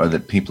say to, or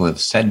that people have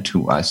said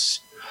to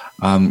us,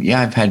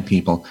 I've had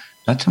people,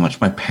 not so much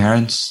my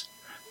parents,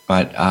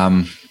 but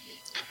I've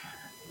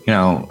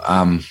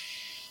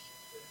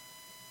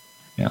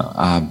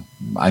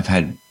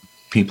had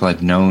people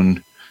I've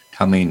known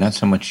tell me, not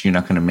so much you're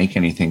not going to make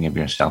anything of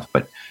yourself,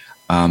 but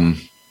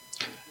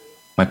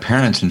my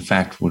parents, in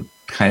fact, would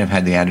kind of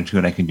had the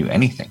attitude I could do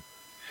anything,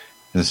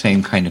 the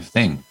same kind of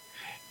thing,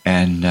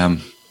 and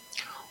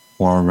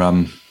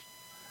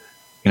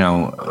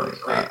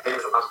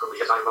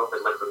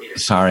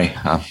sorry,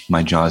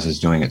 my JAWS is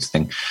doing its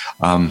thing,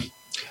 when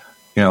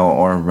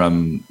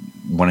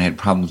I had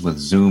problems with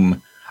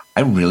Zoom,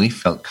 I really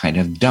felt kind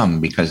of dumb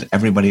because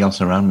everybody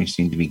else around me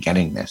seemed to be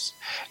getting this.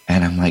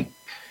 And I'm like,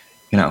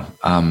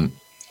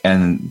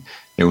 and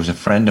there was a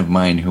friend of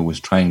mine who was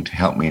trying to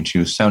help me, and she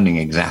was sounding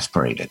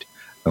exasperated.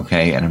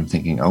 Okay. And I'm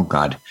thinking, oh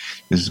God,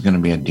 this is going to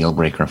be a deal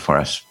breaker for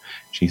us.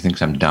 She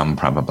thinks I'm dumb,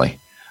 probably.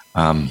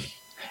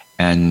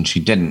 And she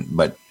didn't,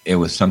 but it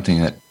was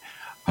something that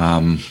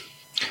I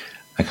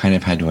kind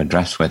of had to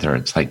address with her.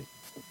 It's like,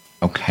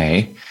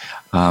 okay.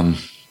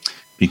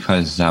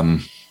 Because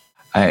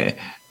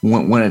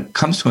when it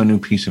comes to a new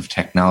piece of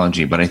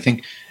technology, but I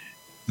think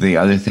the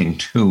other thing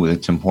too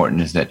that's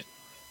important is that,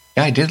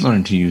 I did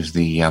learn to use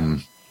the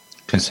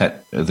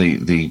cassette,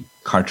 the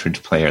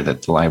cartridge player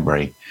that the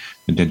library,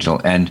 the digital,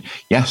 and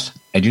yes,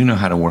 I do know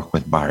how to work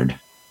with Bard,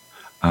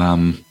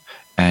 and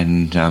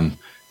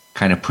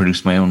kind of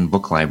produce my own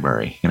book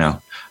library,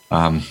 and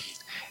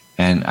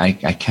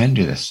I can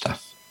do this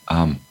stuff.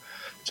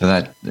 So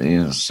that,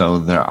 so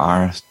there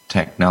are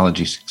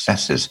technology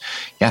successes.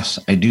 Yes,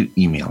 I do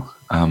email.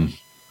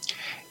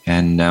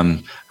 And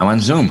I'm on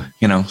Zoom,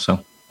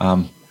 so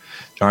there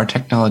are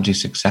technology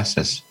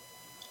successes.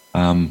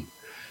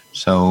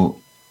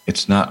 So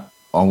it's not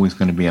always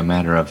going to be a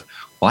matter of,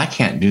 well, I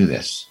can't do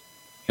this,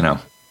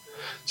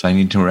 So I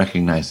need to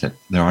recognize that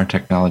there are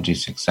technology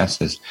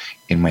successes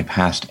in my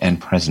past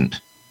and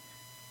present.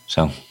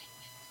 So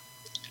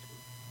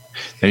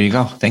there you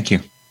go. Thank you.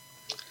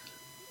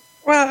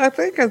 Well, I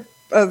think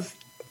as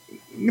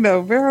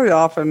very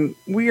often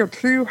we are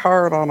too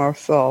hard on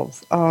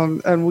ourselves.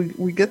 And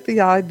we get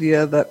the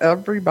idea that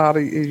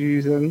everybody is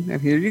using,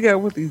 and here you go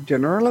with these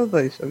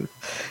generalizations,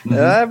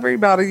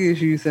 everybody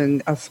is using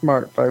a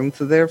smartphone.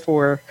 So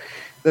therefore,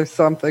 there's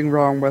something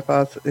wrong with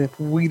us if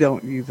we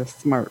don't use a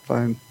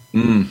smartphone.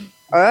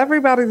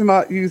 Everybody's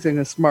not using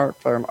a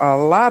smartphone. A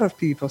lot of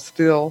people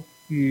still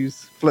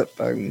use flip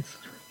phones.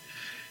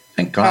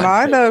 Thank God. And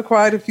I know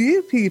quite a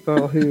few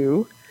people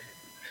who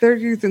they're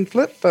using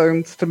flip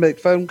phones to make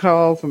phone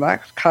calls and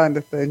that kind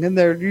of thing. And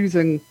they're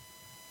using,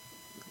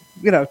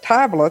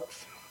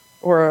 tablets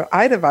or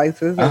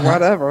iDevices or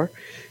whatever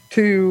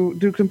to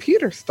do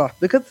computer stuff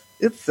because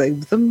it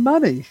saves them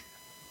money.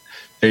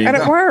 There you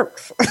go. It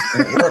works.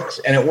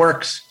 And it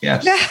works.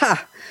 Yes. Yeah.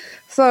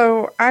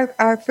 So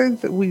I think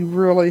that we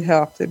really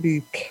have to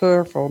be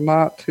careful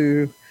not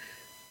to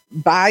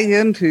buy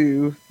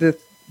into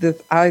this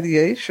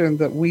ideation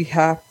that we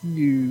have to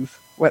use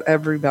what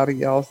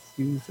everybody else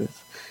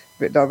uses.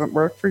 If it doesn't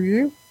work for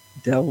you,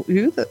 don't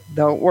use it.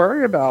 Don't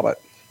worry about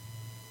it.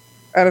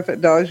 And if it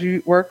does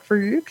work for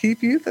you,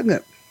 keep using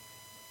it.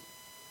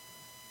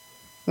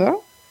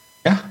 Well?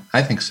 Yeah,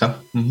 I think so.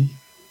 Mm-hmm.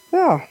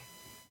 Yeah.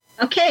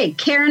 Okay,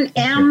 Karen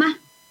M.,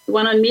 you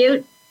want to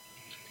unmute?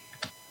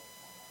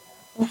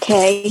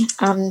 Okay,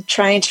 I'm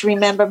trying to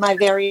remember my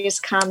various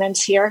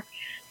comments here.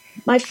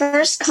 My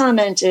first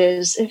comment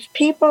is, if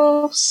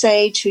people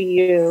say to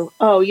you,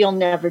 oh, you'll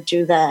never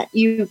do that,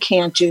 you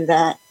can't do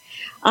that,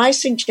 I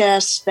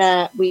suggest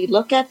that we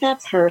look at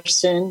that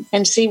person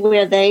and see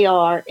where they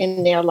are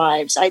in their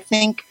lives. I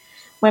think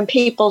when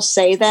people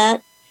say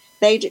that,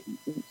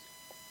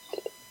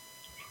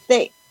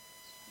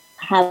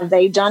 have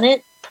they done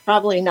it?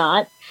 Probably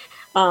not.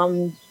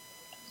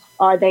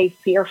 Are they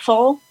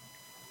fearful?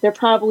 They're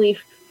probably,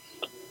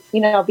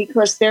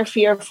 because they're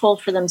fearful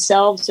for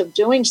themselves of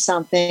doing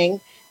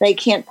something, they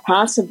can't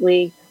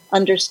possibly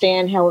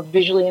understand how a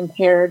visually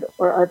impaired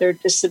or other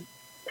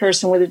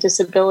person with a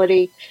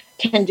disability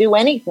can do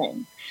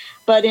anything.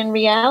 But in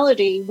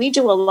reality, we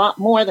do a lot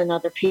more than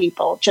other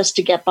people just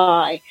to get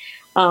by.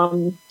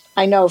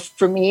 I know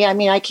for me,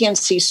 I can't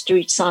see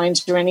street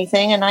signs or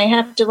anything, and I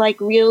have to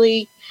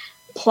really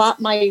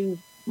plot my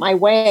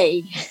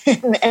way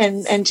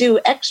and do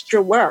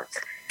extra work.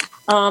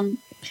 And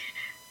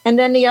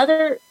then the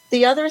other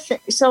thing,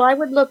 so I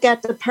would look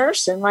at the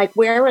person,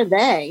 where are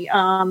they?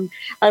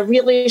 A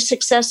really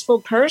successful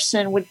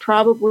person would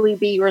probably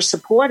be your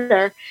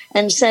supporter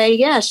and say,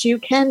 yes, you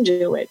can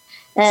do it.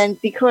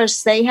 And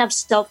because they have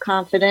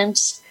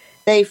self-confidence,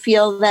 they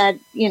feel that,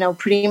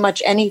 pretty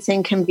much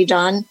anything can be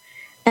done.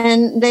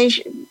 And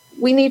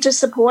we need to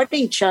support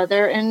each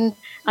other. And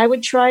I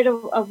would try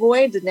to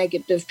avoid the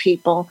negative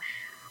people.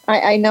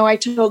 I know I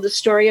told the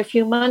story a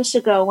few months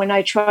ago when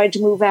I tried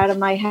to move out of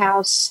my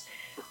house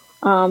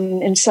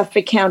in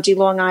Suffolk County,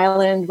 Long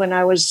Island, when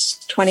I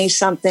was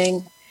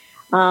 20-something.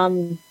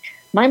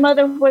 My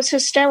mother was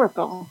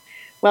hysterical.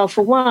 Well,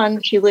 for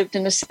one, she lived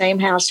in the same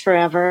house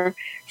forever.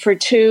 For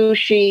two,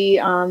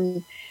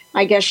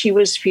 I guess she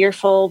was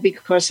fearful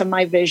because of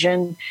my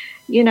vision.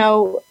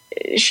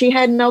 She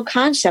had no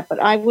concept, but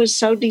I was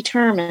so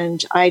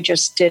determined. I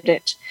just did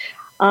it.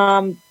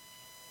 And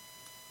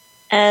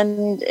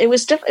it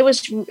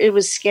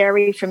was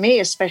scary for me,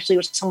 especially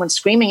with someone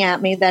screaming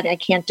at me that I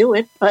can't do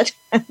it, but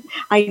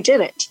I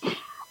did it.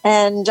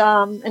 And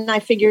I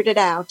figured it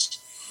out.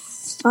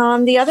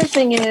 The other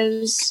thing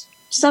is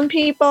some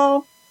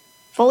people,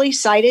 fully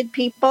sighted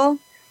people,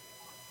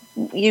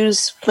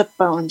 use flip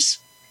phones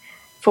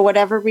for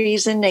whatever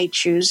reason they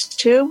choose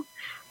to.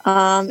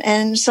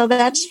 And so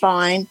that's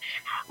fine.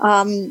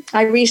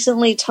 I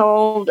recently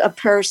told a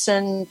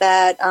person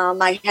that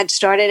I had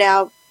started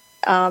out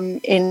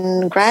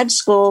in grad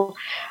school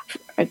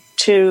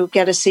to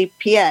get a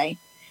CPA,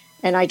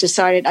 and I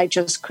decided I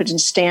just couldn't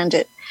stand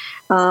it.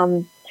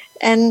 And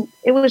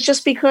it was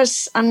just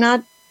because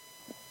I'm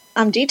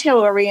detail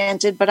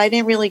oriented, but I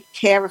didn't really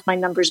care if my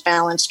numbers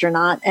balanced or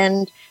not.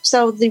 And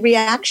so the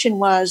reaction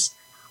was,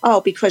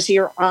 oh, because of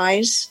your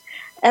eyes?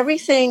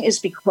 Everything is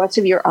because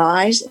of your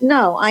eyes?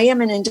 No, I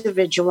am an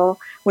individual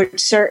with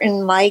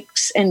certain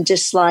likes and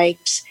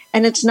dislikes,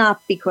 and it's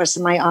not because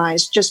of my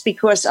eyes, just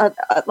because,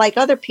 like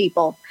other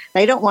people,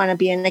 they don't want to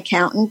be an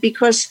accountant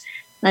because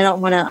I don't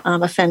want to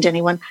offend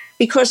anyone,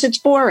 because it's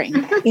boring,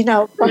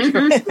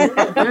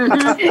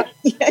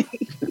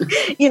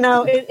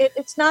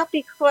 It's not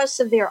because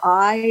of their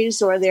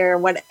eyes or their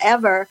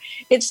whatever.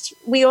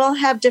 We all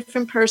have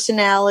different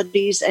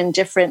personalities and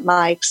different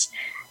likes,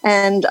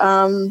 and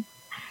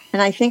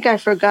I think I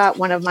forgot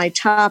one of my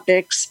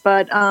topics,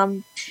 but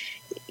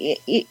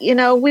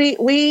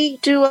we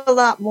do a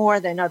lot more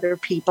than other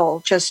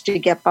people just to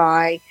get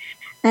by,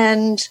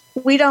 and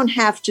we don't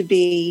have to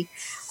be.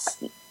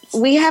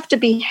 We have to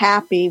be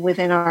happy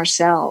within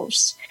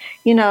ourselves.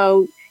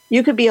 You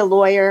could be a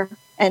lawyer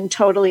and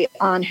totally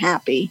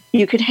unhappy.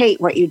 You could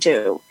hate what you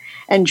do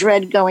and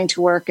dread going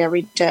to work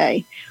every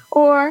day.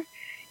 Or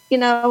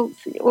you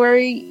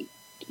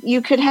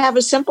could have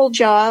a simple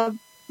job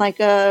like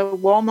a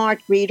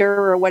Walmart greeter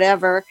or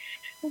whatever,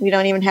 We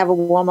don't even have a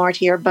Walmart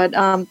here, but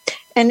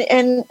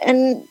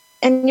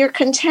and you're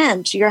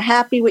content. You're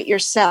happy with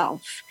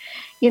yourself.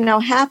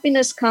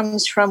 Happiness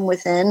comes from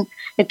within.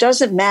 It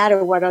doesn't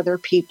matter what other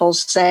people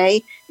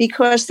say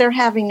because they're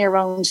having their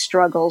own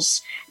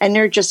struggles and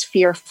they're just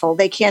fearful.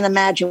 They can't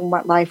imagine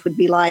what life would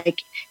be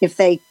like if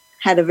they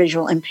had a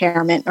visual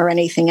impairment or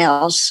anything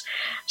else.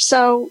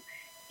 So,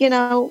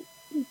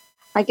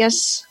 I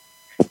guess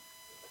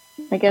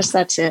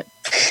that's it.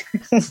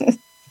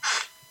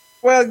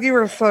 Well, you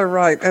are so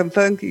right, and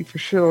thank you for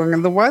sharing.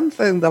 And the one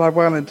thing that I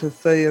wanted to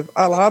say is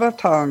a lot of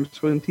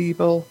times when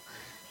people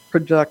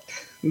project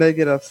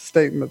negative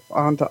statements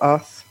onto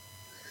us,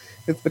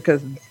 it's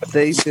because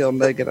they feel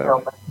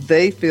negative.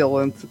 They feel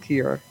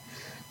insecure.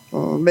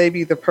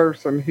 Maybe the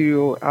person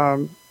who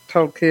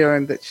told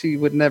Karen that she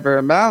would never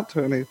amount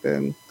to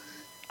anything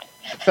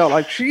felt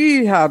like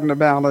she hadn't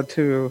amounted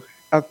to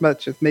as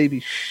much as maybe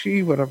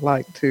she would have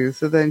liked to.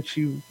 So then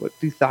she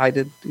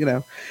decided,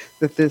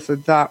 that this or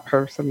that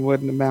person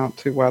wouldn't amount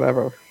to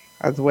whatever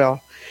as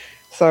well.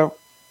 So,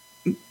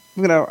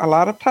 a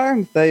lot of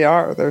times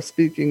they're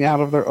speaking out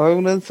of their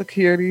own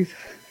insecurities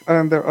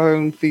and their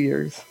own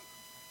fears.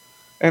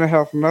 And it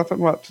has nothing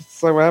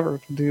whatsoever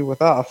to do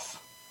with us.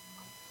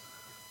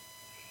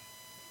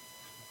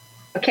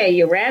 Okay,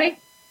 you ready?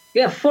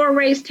 You have 4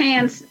 raised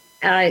hands,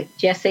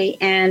 Jesse.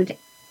 And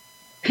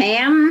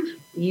Pam,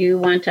 you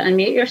want to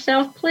unmute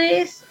yourself,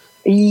 please?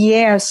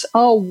 Yes.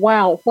 Oh,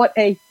 wow. What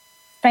a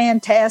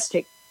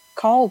fantastic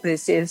call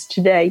this is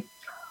today.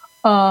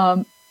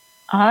 I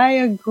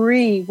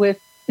agree with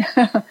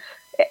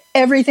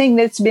everything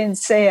that's been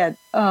said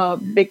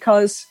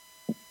because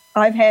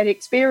I've had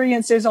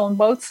experiences on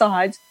both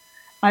sides.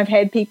 I've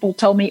had people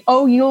tell me,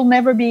 oh, you'll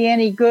never be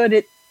any good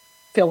at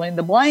fill in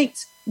the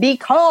blanks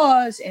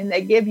because, and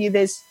they give you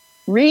this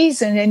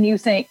reason and you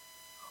think,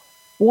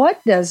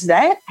 what does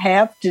that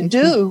have to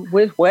do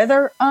with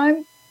whether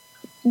I'm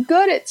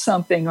good at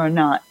something or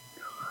not?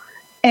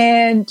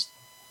 And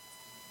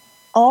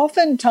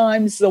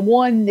oftentimes the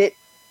ones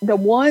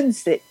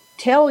that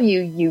tell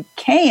you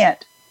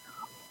can't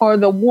are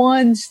the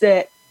ones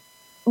that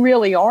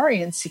really are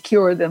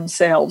insecure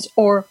themselves.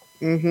 Or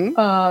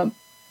I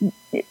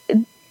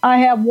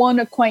have one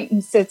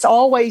acquaintance that's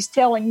always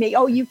telling me,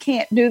 oh, you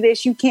can't do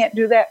this, you can't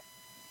do that.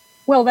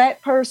 Well,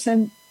 that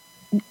person,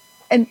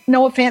 and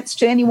no offense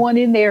to anyone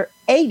in their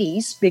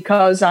 80s,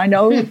 because I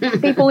know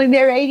people in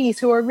their 80s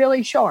who are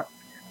really sharp.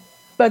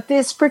 But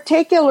this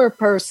particular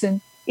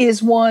person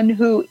is one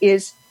who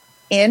is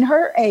in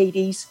her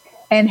 80s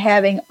and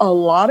having a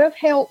lot of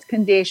health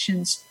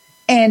conditions.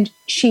 And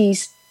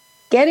she's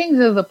getting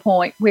to the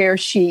point where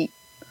she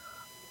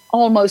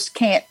almost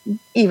can't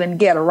even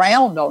get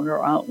around on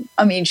her own.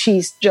 I mean,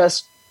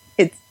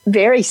 it's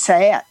very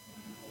sad.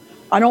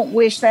 I don't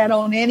wish that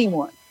on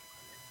anyone.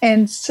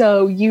 And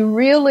so you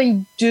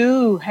really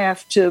do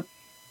have to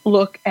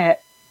look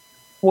at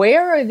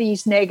where are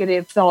these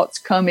negative thoughts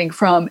coming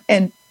from?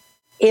 And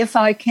if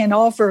I can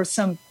offer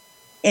some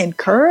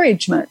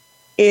encouragement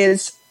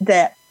is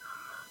that,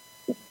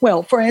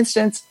 well, for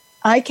instance,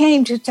 I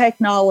came to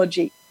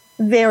technology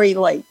very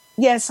late.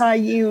 Yes, I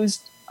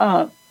used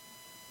an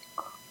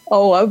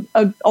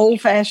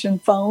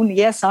old-fashioned phone.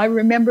 Yes, I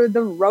remember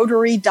the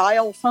rotary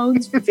dial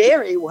phones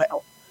very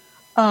well.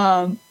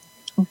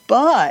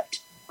 But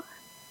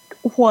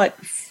what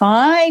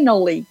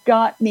finally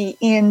got me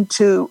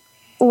into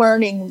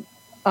learning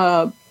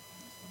a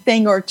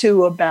thing or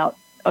two about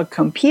a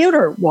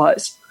computer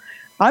was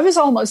I was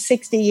almost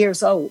 60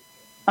 years old.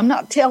 I'm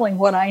not telling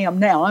what I am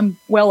now. I'm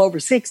well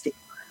over 60.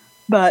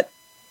 But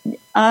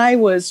I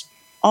was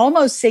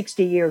almost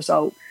 60 years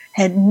old,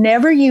 had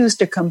never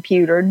used a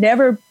computer,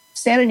 never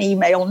sent an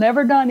email,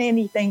 never done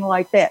anything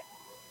like that.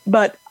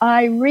 But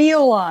I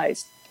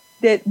realized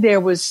that there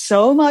was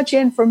so much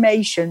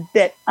information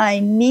that I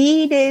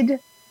needed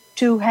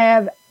to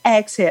have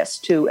access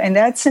to. And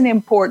that's an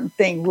important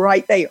thing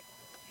right there.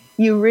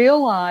 You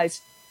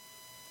realize,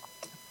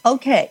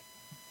 okay,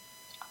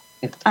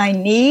 I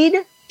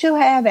need to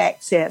have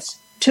access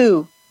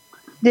to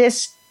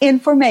this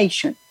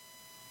information.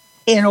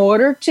 In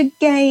order to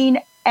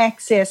gain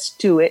access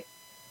to it,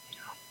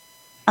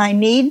 I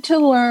need to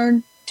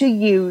learn to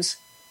use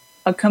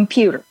a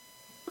computer.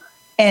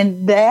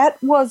 And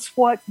that was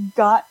what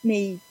got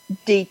me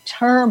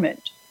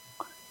determined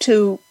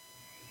to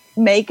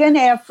make an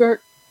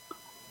effort.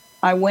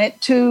 I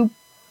went to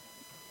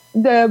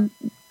the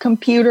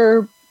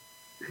computer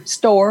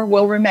store,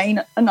 will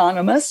remain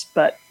anonymous,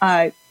 but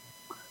I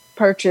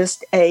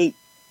purchased a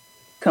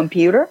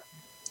computer.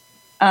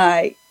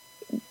 I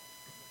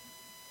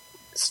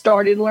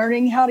started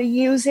learning how to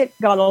use it,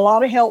 got a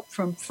lot of help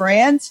from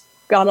friends,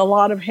 got a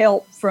lot of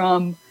help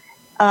from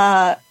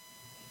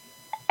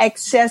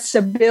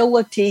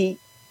accessibility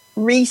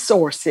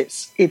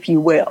resources, if you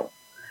will.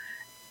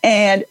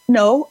 And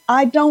no,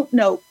 I don't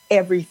know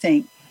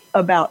everything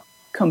about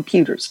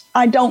computers.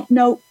 I don't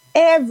know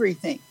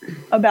everything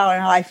about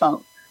an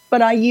iPhone,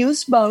 but I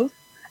use both.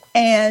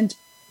 And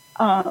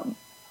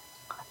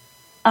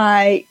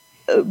I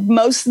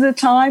most of the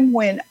time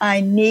when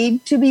I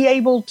need to be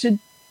able to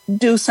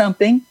do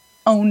something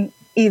on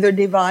either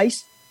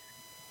device,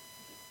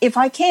 if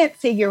I can't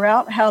figure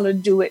out how to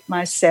do it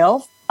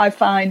myself, I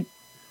find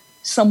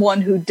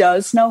someone who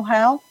does know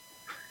how,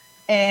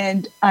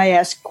 and I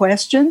ask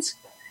questions.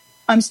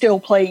 I'm still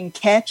playing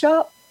catch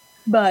up,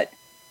 but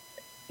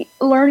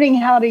learning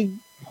how to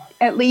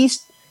at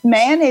least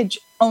manage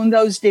on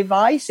those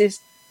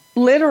devices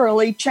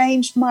literally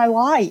changed my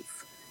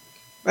life.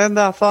 And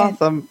that's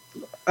awesome.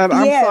 And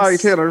I'm sorry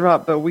to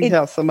interrupt, but we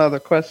have some other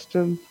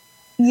questions.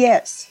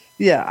 Yes.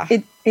 Yeah.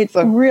 It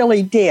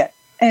really did.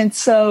 And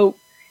so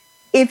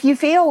if you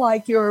feel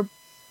like you're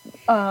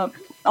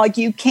like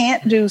you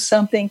can't do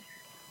something,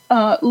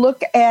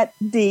 look at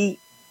the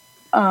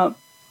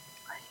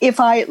if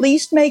I at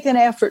least make an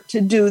effort to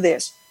do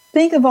this,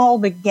 think of all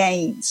the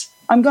gains.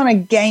 I'm going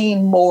to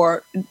gain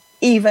more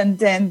even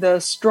than the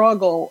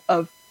struggle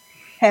of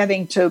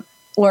having to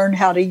learn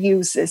how to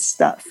use this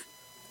stuff.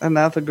 And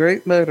that's a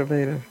great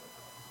motivator.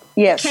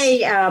 Yes.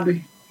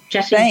 Okay,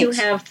 Jesse, Thanks.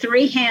 you have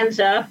 3 hands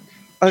up,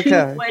 Okay. 2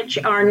 of which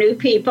are new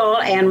people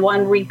and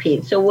 1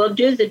 repeat. So we'll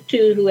do the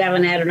 2 who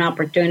haven't had an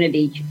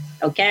opportunity,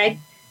 okay?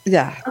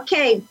 Yeah.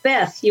 Okay,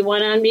 Beth, you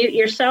want to unmute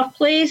yourself,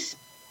 please?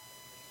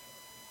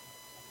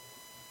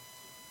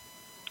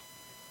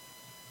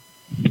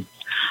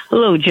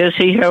 Hello,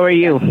 Jesse. How are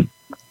you?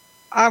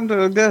 I'm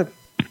doing good.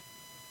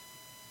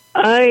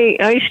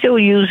 I still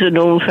use an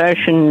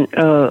old-fashioned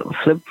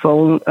flip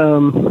phone,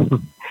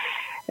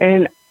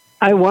 and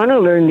I want to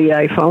learn the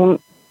iPhone,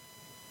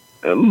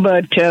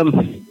 but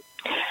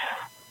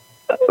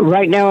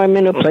right now I'm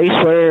in a place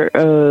where,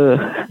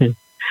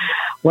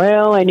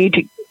 well,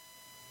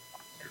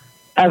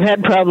 I've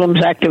had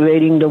problems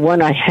activating the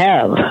one I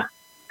have.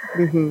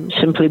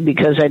 Simply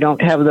because I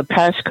don't have the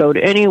passcode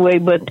anyway.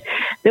 But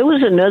there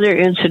was another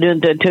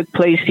incident that took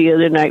place the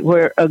other night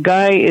where a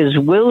guy is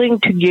willing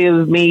to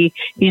give me,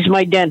 he's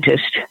my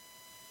dentist,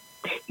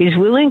 he's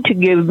willing to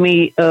give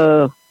me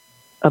a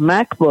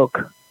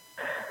MacBook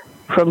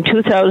from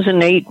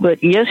 2008,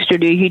 but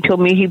yesterday he told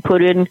me he's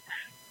going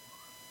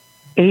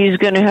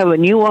to have a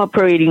new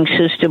operating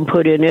system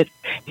put in it.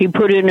 He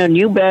put in a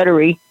new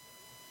battery,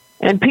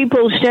 and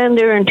people stand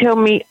there and tell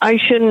me I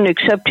shouldn't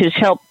accept his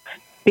help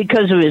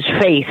because of his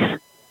faith.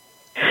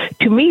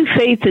 To me,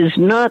 faith is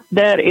not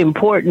that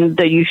important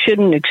that you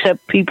shouldn't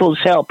accept people's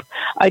help.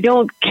 I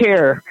don't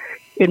care.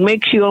 It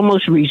makes you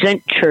almost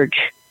resent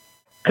church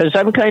because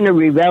I'm kind of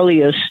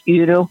rebellious,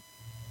 too.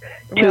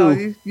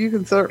 Well, you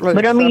can certainly.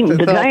 But I mean,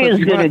 the guy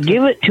is going to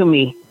give it to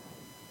me.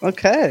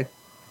 Okay.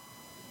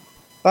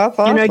 That's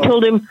awesome. And I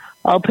told him,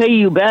 I'll pay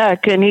you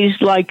back. And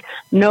he's like,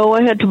 no,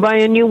 I had to buy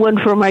a new one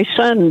for my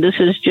son. This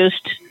is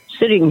just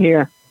sitting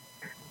here.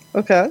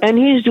 Okay. And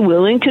he's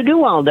willing to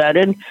do all that.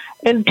 And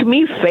to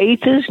me,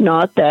 faith is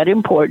not that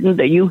important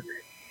that you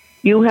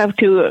have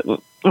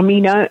to. I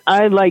mean,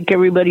 I like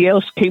everybody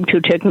else, came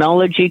to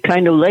technology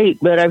kind of late,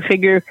 but I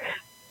figure,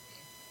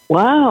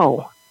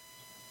 wow,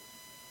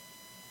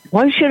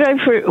 why should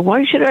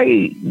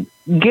I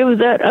give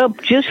that up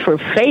just for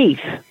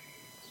faith?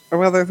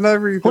 Well, there's no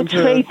reason What's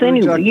to faith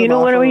anyway? reject You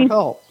know what I mean?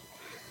 help.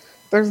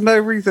 There's no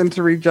reason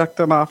to reject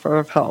an offer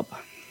of help.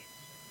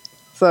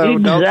 So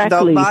exactly.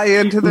 don't buy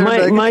into their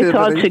negativity. My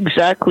thoughts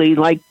exactly.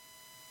 Like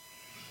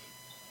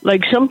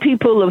some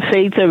people of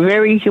faith are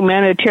very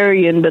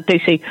humanitarian, but they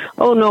say,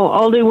 oh, no,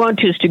 all they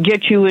want is to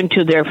get you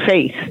into their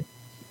faith.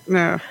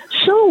 No.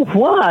 So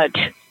what?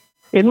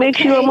 It makes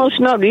you almost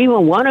not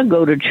even want to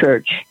go to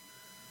church.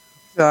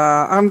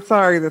 I'm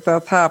sorry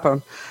that's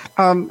happened.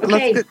 Okay,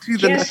 let's get to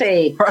the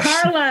Jesse.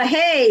 Carla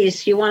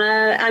Hayes, you want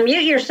to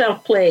unmute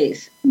yourself,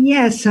 please?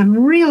 Yes,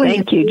 I'm really.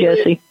 Thank you,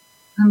 Jesse.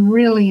 I'm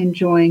really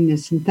enjoying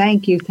this, and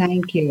thank you.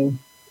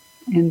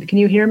 And can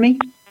you hear me?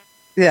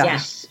 Yeah.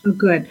 Yes. Oh,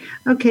 good.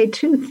 Okay,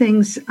 2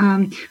 things.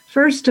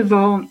 First of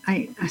all,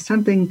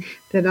 something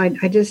that I'm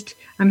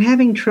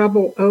having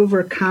trouble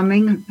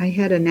overcoming. I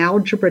had an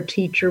algebra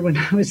teacher when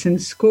I was in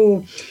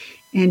school,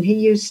 and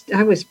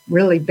I was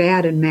really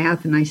bad in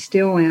math, and I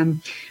still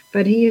am.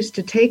 But he used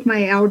to take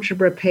my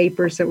algebra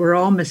papers that were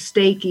all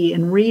mistakey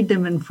and read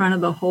them in front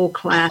of the whole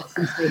class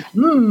and say,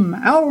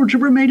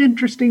 Algebra Made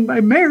Interesting by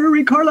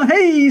Mary Carla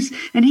Hayes.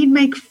 And he'd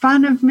make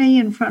fun of me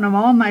in front of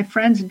all my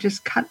friends and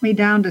just cut me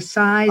down to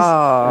size.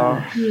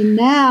 And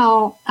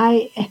now,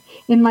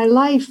 in my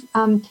life,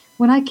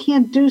 when I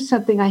can't do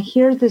something, I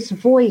hear this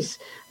voice,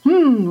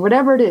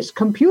 whatever it is,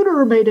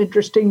 Computer Made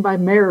Interesting by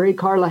Mary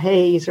Carla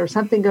Hayes, or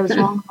something goes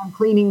wrong on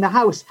cleaning the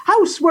house.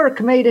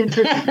 Housework Made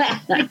Interesting. I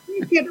can't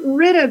get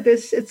rid of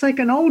this. It's like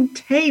an old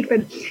tape,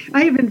 and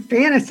I even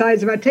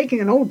fantasize about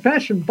taking an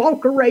old-fashioned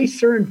bulk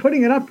eraser and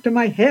putting it up to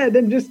my head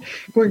and just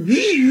going,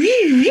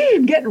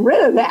 and getting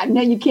rid of that. And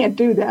then you can't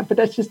do that, but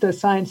that's just a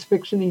science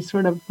fiction-y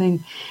sort of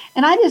thing.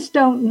 And I just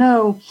don't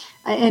know.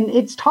 And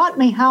it's taught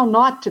me how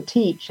not to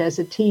teach as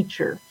a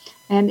teacher.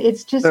 And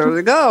it's just... There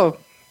you go.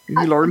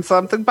 You learned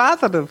something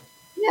positive.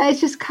 Yeah,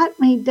 it's just cut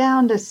me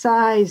down to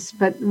size,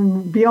 but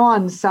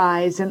beyond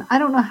size. And I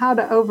don't know how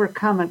to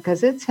overcome it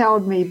because it's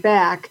held me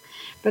back.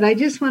 But I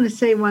just want to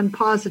say one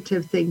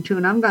positive thing too,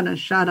 and I'm going to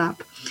shut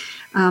up.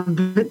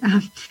 But I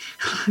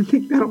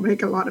think that'll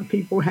make a lot of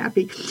people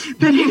happy.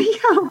 But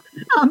anyhow,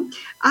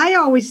 I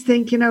always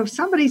think, if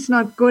somebody's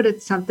not good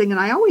at something, and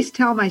I always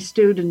tell my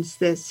students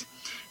this,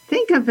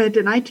 think of it,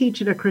 and I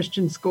teach at a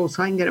Christian school,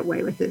 so I can get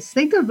away with this.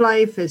 Think of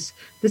life as,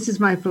 this is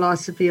my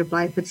philosophy of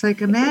life. It's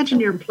like, imagine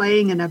you're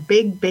playing in a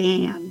big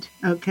band,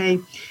 okay?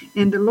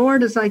 And the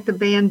Lord is like the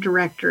band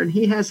director, and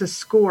he has a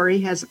score.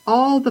 He has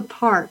all the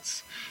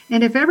parts.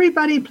 And if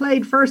everybody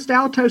played first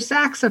alto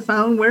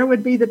saxophone, where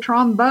would be the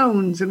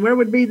trombones and where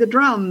would be the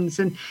drums?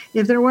 And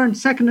if there weren't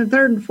second and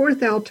third and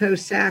fourth alto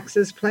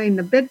saxes playing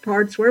the bit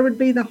parts, where would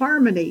be the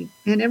harmony?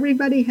 And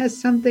everybody has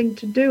something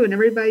to do, and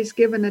everybody's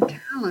given a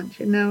talent.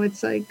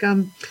 It's like,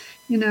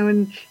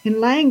 in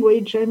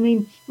language,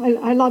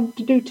 I love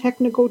to do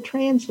technical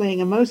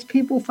translating, and most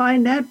people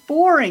find that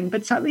boring.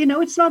 But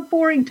it's not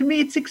boring to me.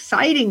 It's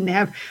exciting to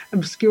have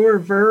obscure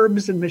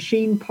verbs and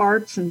machine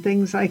parts and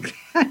things like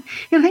that.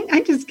 And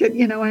I just get,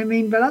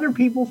 but other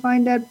people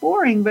find that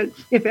boring. But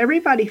if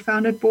everybody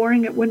found it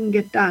boring, it wouldn't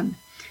get done.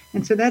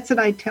 And so that's what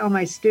I tell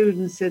my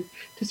students, that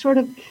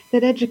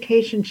that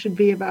education should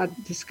be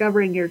about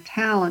discovering your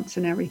talents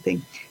and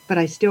everything. But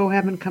I still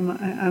haven't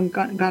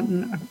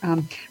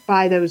gotten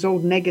by those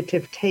old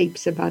negative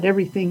tapes about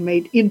everything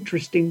made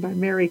interesting by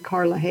Mary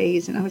Carla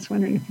Hayes. And I was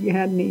wondering if you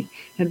had any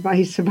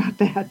advice about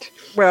that.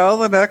 Well,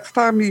 the next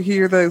time you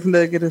hear those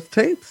negative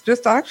tapes,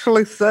 just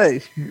actually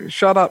say,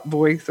 shut up,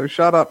 voice, or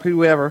shut up,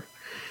 whoever.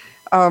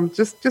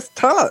 Just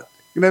tell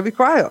it. Be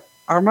quiet.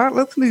 I'm not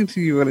listening to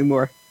you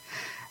anymore.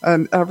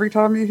 And every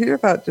time you hear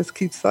that, just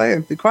keep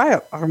saying, be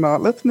quiet. I'm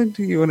not listening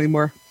to you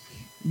anymore.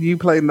 You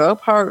play no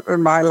part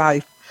in my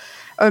life.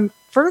 And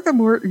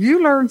furthermore,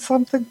 you learned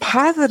something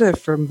positive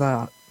from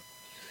that.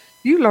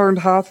 You learned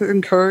how to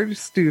encourage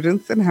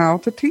students and how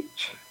to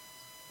teach.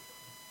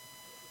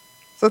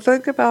 So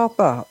think about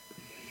that.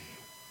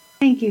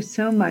 Thank you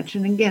so much.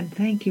 And again,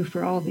 thank you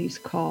for all these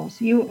calls.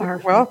 You are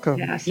welcome.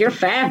 Fantastic. You're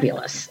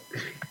fabulous.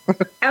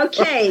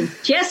 Okay,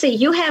 Jesse,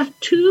 you have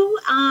two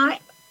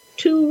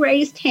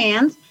raised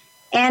hands,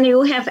 and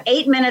you have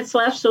 8 minutes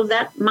left, so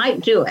that might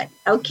do it.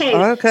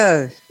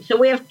 Okay. So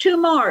we have two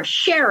more.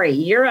 Sherry,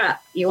 you're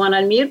up. You want to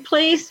unmute,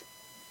 please?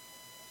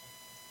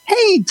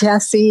 Hey,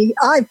 Jesse.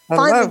 I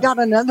finally got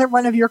another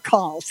one of your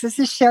calls. This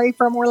is Sherry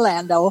from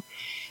Orlando.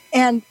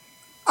 And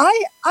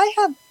I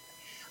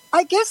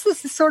guess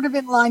this is sort of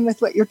in line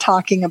with what you're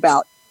talking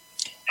about.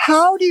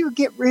 How do you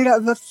get rid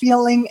of a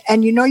feeling,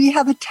 and you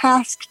have a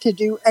task to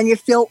do, and you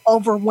feel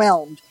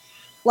overwhelmed?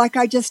 Like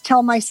I just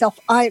tell myself,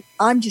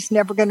 I'm just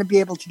never going to be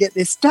able to get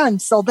this done.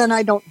 So then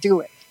I don't do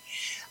it.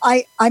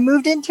 I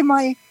moved into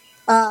my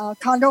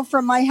condo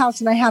from my house,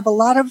 and I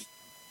have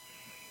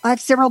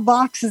several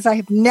boxes I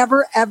have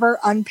never, ever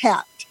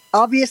unpacked.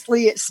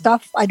 Obviously, it's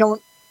stuff I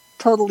don't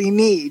totally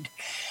need.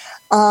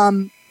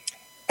 And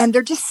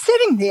they're just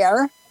sitting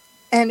there,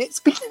 and it's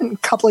been a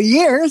couple of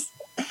years.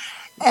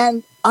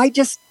 And I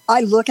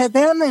look at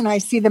them and I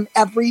see them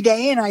every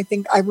day, and I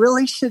think I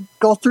really should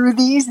go through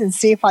these and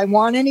see if I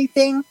want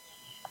anything.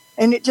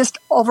 And it just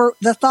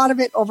the thought of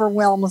it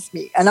overwhelms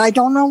me. And I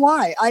don't know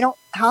why.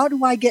 How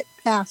do I get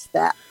past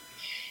that?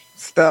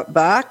 Step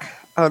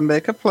back and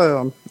make a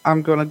plan.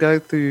 I'm going to go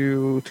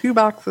through 2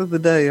 boxes a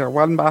day, or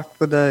 1 box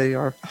a day,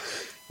 or,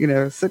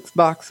 6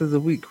 boxes a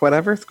week,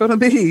 whatever it's going to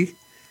be.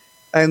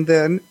 And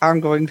then I'm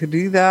going to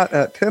do that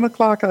at 10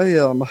 o'clock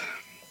a.m.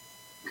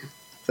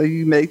 So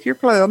you make your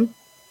plan.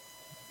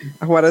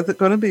 What is it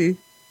going to be?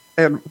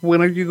 And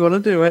when are you going to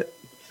do it?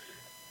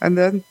 And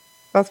then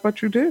that's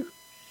what you do.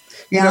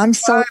 I'm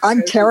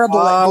terrible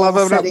at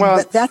goal setting,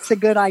 but that's a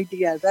good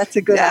idea. That's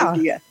a good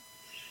idea.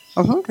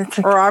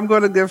 Or I'm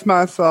going to give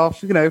myself,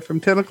 from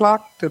 10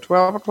 o'clock to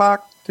 12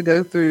 o'clock to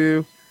go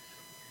through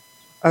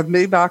as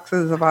many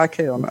boxes as I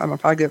can. And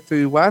if I get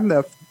through 1,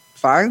 that's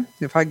fine.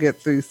 If I get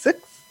through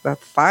 6,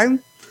 that's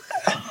fine.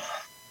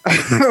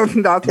 That's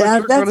what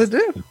you're going to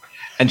do.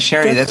 And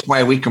Sherry, that's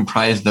why we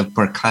comprise the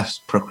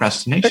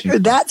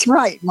procrastination. That's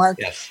right, Mark.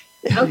 Yes.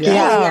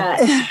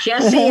 Okay,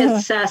 Jesse,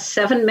 it's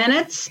 7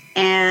 minutes,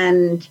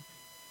 and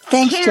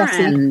thanks,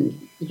 Karen,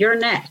 Jesse. You're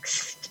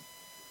next.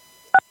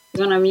 You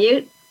want to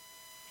mute?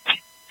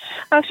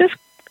 I was just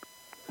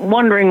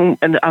wondering,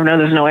 and I know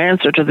there's no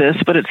answer to this,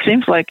 but it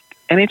seems like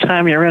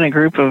anytime you're in a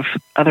group of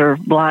other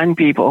blind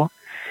people,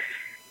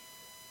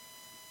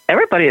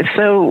 everybody is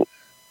so,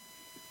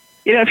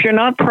 if you're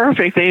not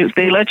perfect,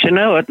 they let you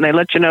know it, and they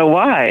let you know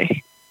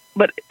why.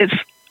 But it's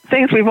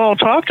things we've all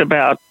talked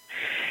about.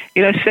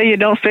 Say you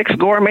don't fix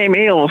gourmet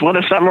meals. Well,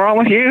 there's something wrong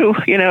with you,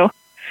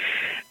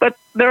 But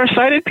there are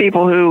sighted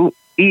people who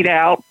eat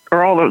out,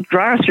 or all the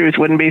drive-thrus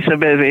wouldn't be so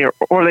busy,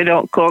 or they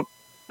don't cook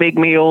big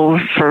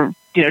meals for,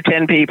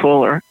 10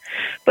 people.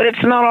 But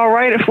it's not all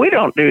right if we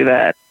don't do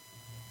that.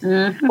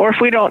 Mm-hmm. Or if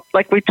we don't,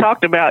 like we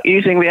talked about,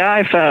 using the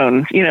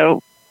iPhone,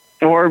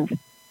 or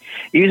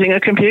using a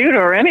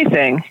computer or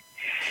anything.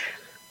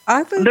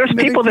 There's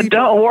people that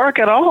don't work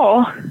at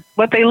all,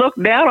 but they look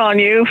down on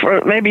you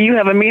for maybe you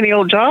have a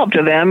menial job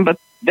to them, but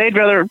they'd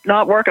rather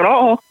not work at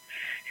all.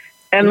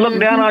 and look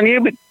down on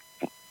you. But,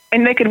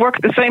 and they could work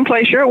at the same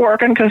place you're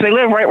working because they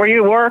live right where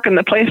you work, and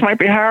the place might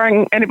be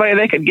hiring anybody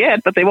they could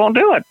get, but they won't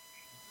do it.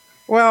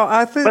 Well,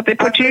 I think, but they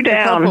put you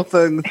down. A couple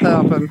things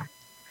happen.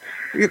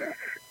 You know,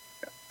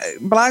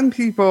 blind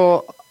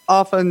people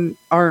often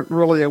aren't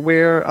really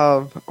aware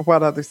of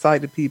what other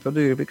sighted people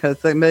do because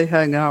they may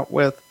hang out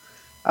with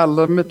a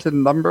limited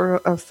number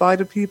of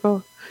sighted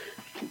people.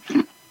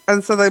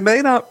 And so they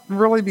may not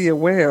really be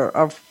aware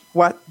of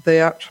what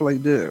they actually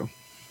do.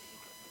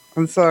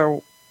 And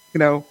so, you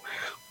know,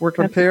 we're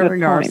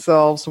comparing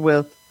ourselves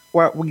with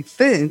what we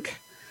think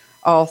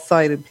all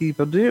sighted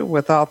people do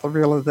without the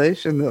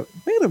realization that,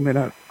 wait a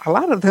minute, a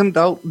lot of them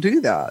don't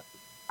do that.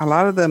 A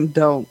lot of them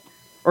don't,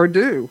 or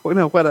do, you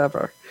know,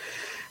 whatever.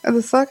 And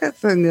the second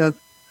thing is,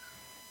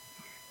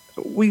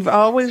 we've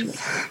always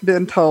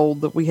been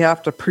told that we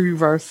have to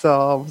prove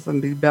ourselves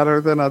and be better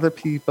than other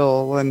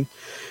people. And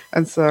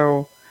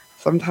so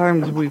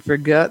sometimes we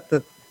forget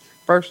that,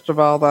 first of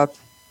all, that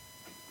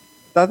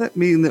doesn't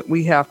mean that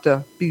we have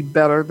to be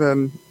better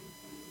than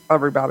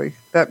everybody.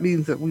 That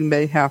means that we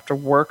may have to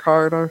work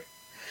harder,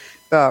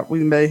 that we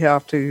may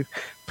have to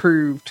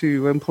prove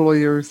to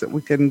employers that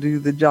we can do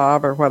the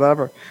job or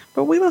whatever.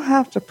 But we don't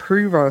have to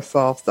prove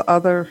ourselves to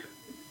other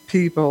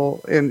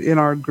people in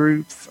our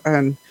groups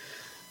and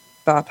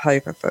that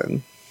type of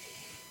thing.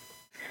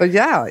 But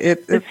yeah,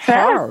 it's sad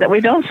hard that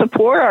we don't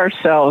support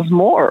ourselves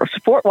more,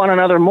 support one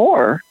another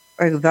more.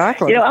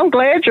 Exactly. You know, I'm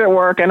glad you're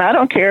working. I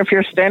don't care if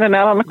you're standing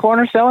out on the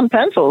corner selling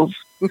pencils.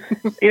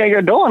 You know,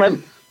 you're doing it,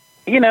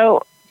 you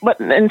know, but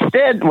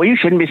instead, well, you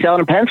shouldn't be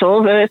selling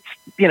pencils. It's,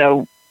 you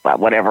know,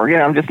 whatever. You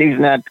know, I'm just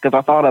using that because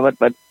I thought of it,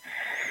 but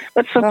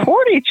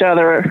support each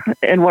other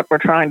in what we're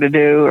trying to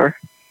do, or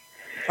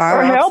help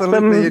them. I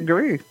absolutely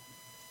agree.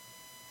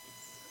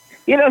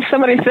 You know, if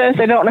somebody says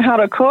they don't know how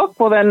to cook,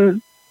 well,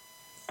 then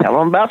tell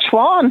them about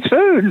Schwann's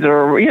Foods,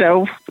 or, you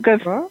know,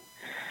 because,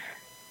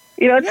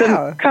 you know, it's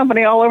a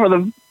company all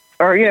over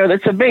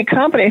it's a big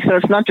company, so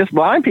it's not just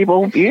blind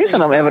people using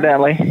them,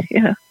 evidently,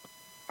 you know.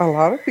 A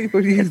lot of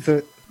people use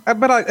it.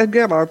 But I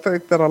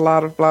think that a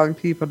lot of blind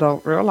people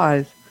don't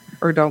realize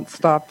or don't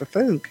stop to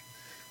think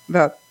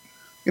that,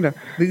 you know,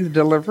 these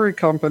delivery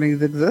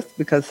companies exist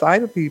because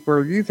sighted people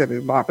are using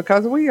it, not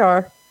because we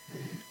are.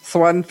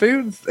 Schwann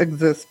Foods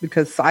exists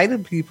because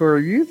sighted people are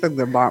using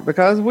them, not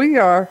because we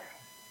are.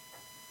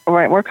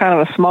 Right, we're kind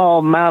of a small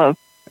amount of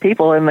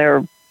people in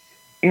there,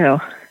 you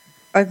know.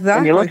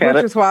 Exactly,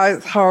 which is why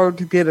it's hard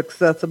to get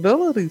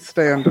accessibility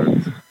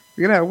standards.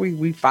 You know,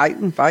 we fight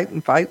and fight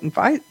and fight and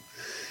fight.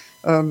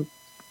 And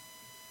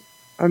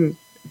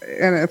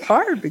it's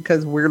hard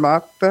because we're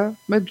not the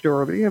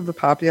majority of the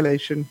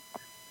population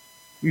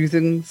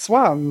using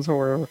Schwann's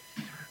or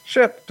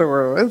Shipt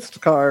or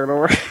Instacart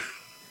or...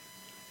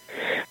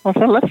 Well,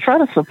 so let's try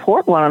to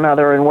support one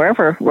another and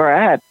wherever we're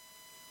at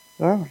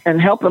and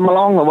help them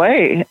along the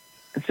way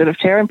instead of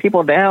tearing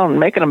people down and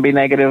making them be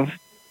negative.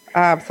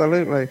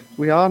 Absolutely.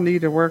 We all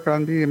need to work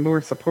on being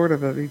more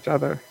supportive of each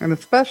other, and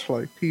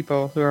especially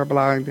people who are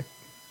blind,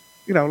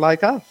 you know,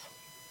 like us.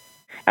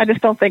 I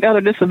just don't think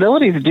other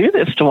disabilities do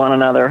this to one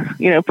another.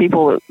 You know,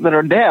 people that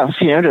are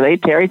deaf, you know, do they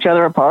tear each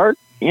other apart,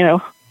 you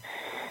know,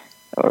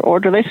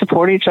 or do they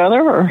support each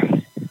other? Or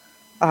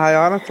I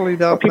honestly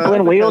don't know. People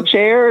in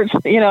wheelchairs,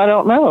 you know, I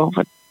don't know.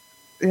 But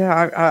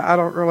yeah, I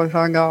don't really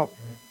hang out,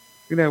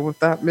 you know, with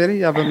that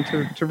many of them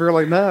to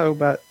really know,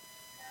 but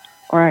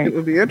it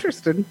would be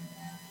interesting.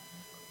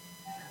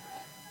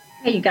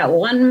 Hey, you got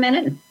 1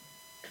 minute and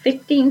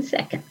 15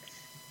 seconds.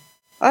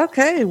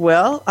 Okay,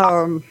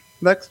 well,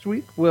 next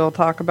week we'll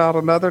talk about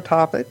another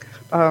topic,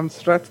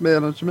 stress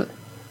management,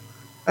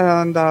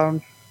 and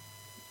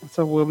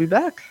so we'll be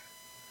back.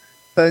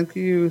 Thank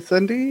you,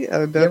 Cindy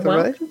and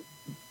Desiree.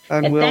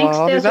 And we'll thanks,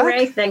 all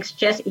Desiree. Thanks,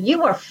 Jesse.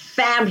 You are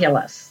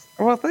fabulous.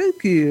 Well,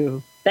 thank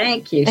you.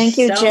 Thank you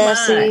so Jesse.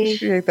 much.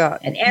 Appreciate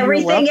that. And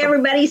everything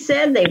everybody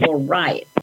said, they were right.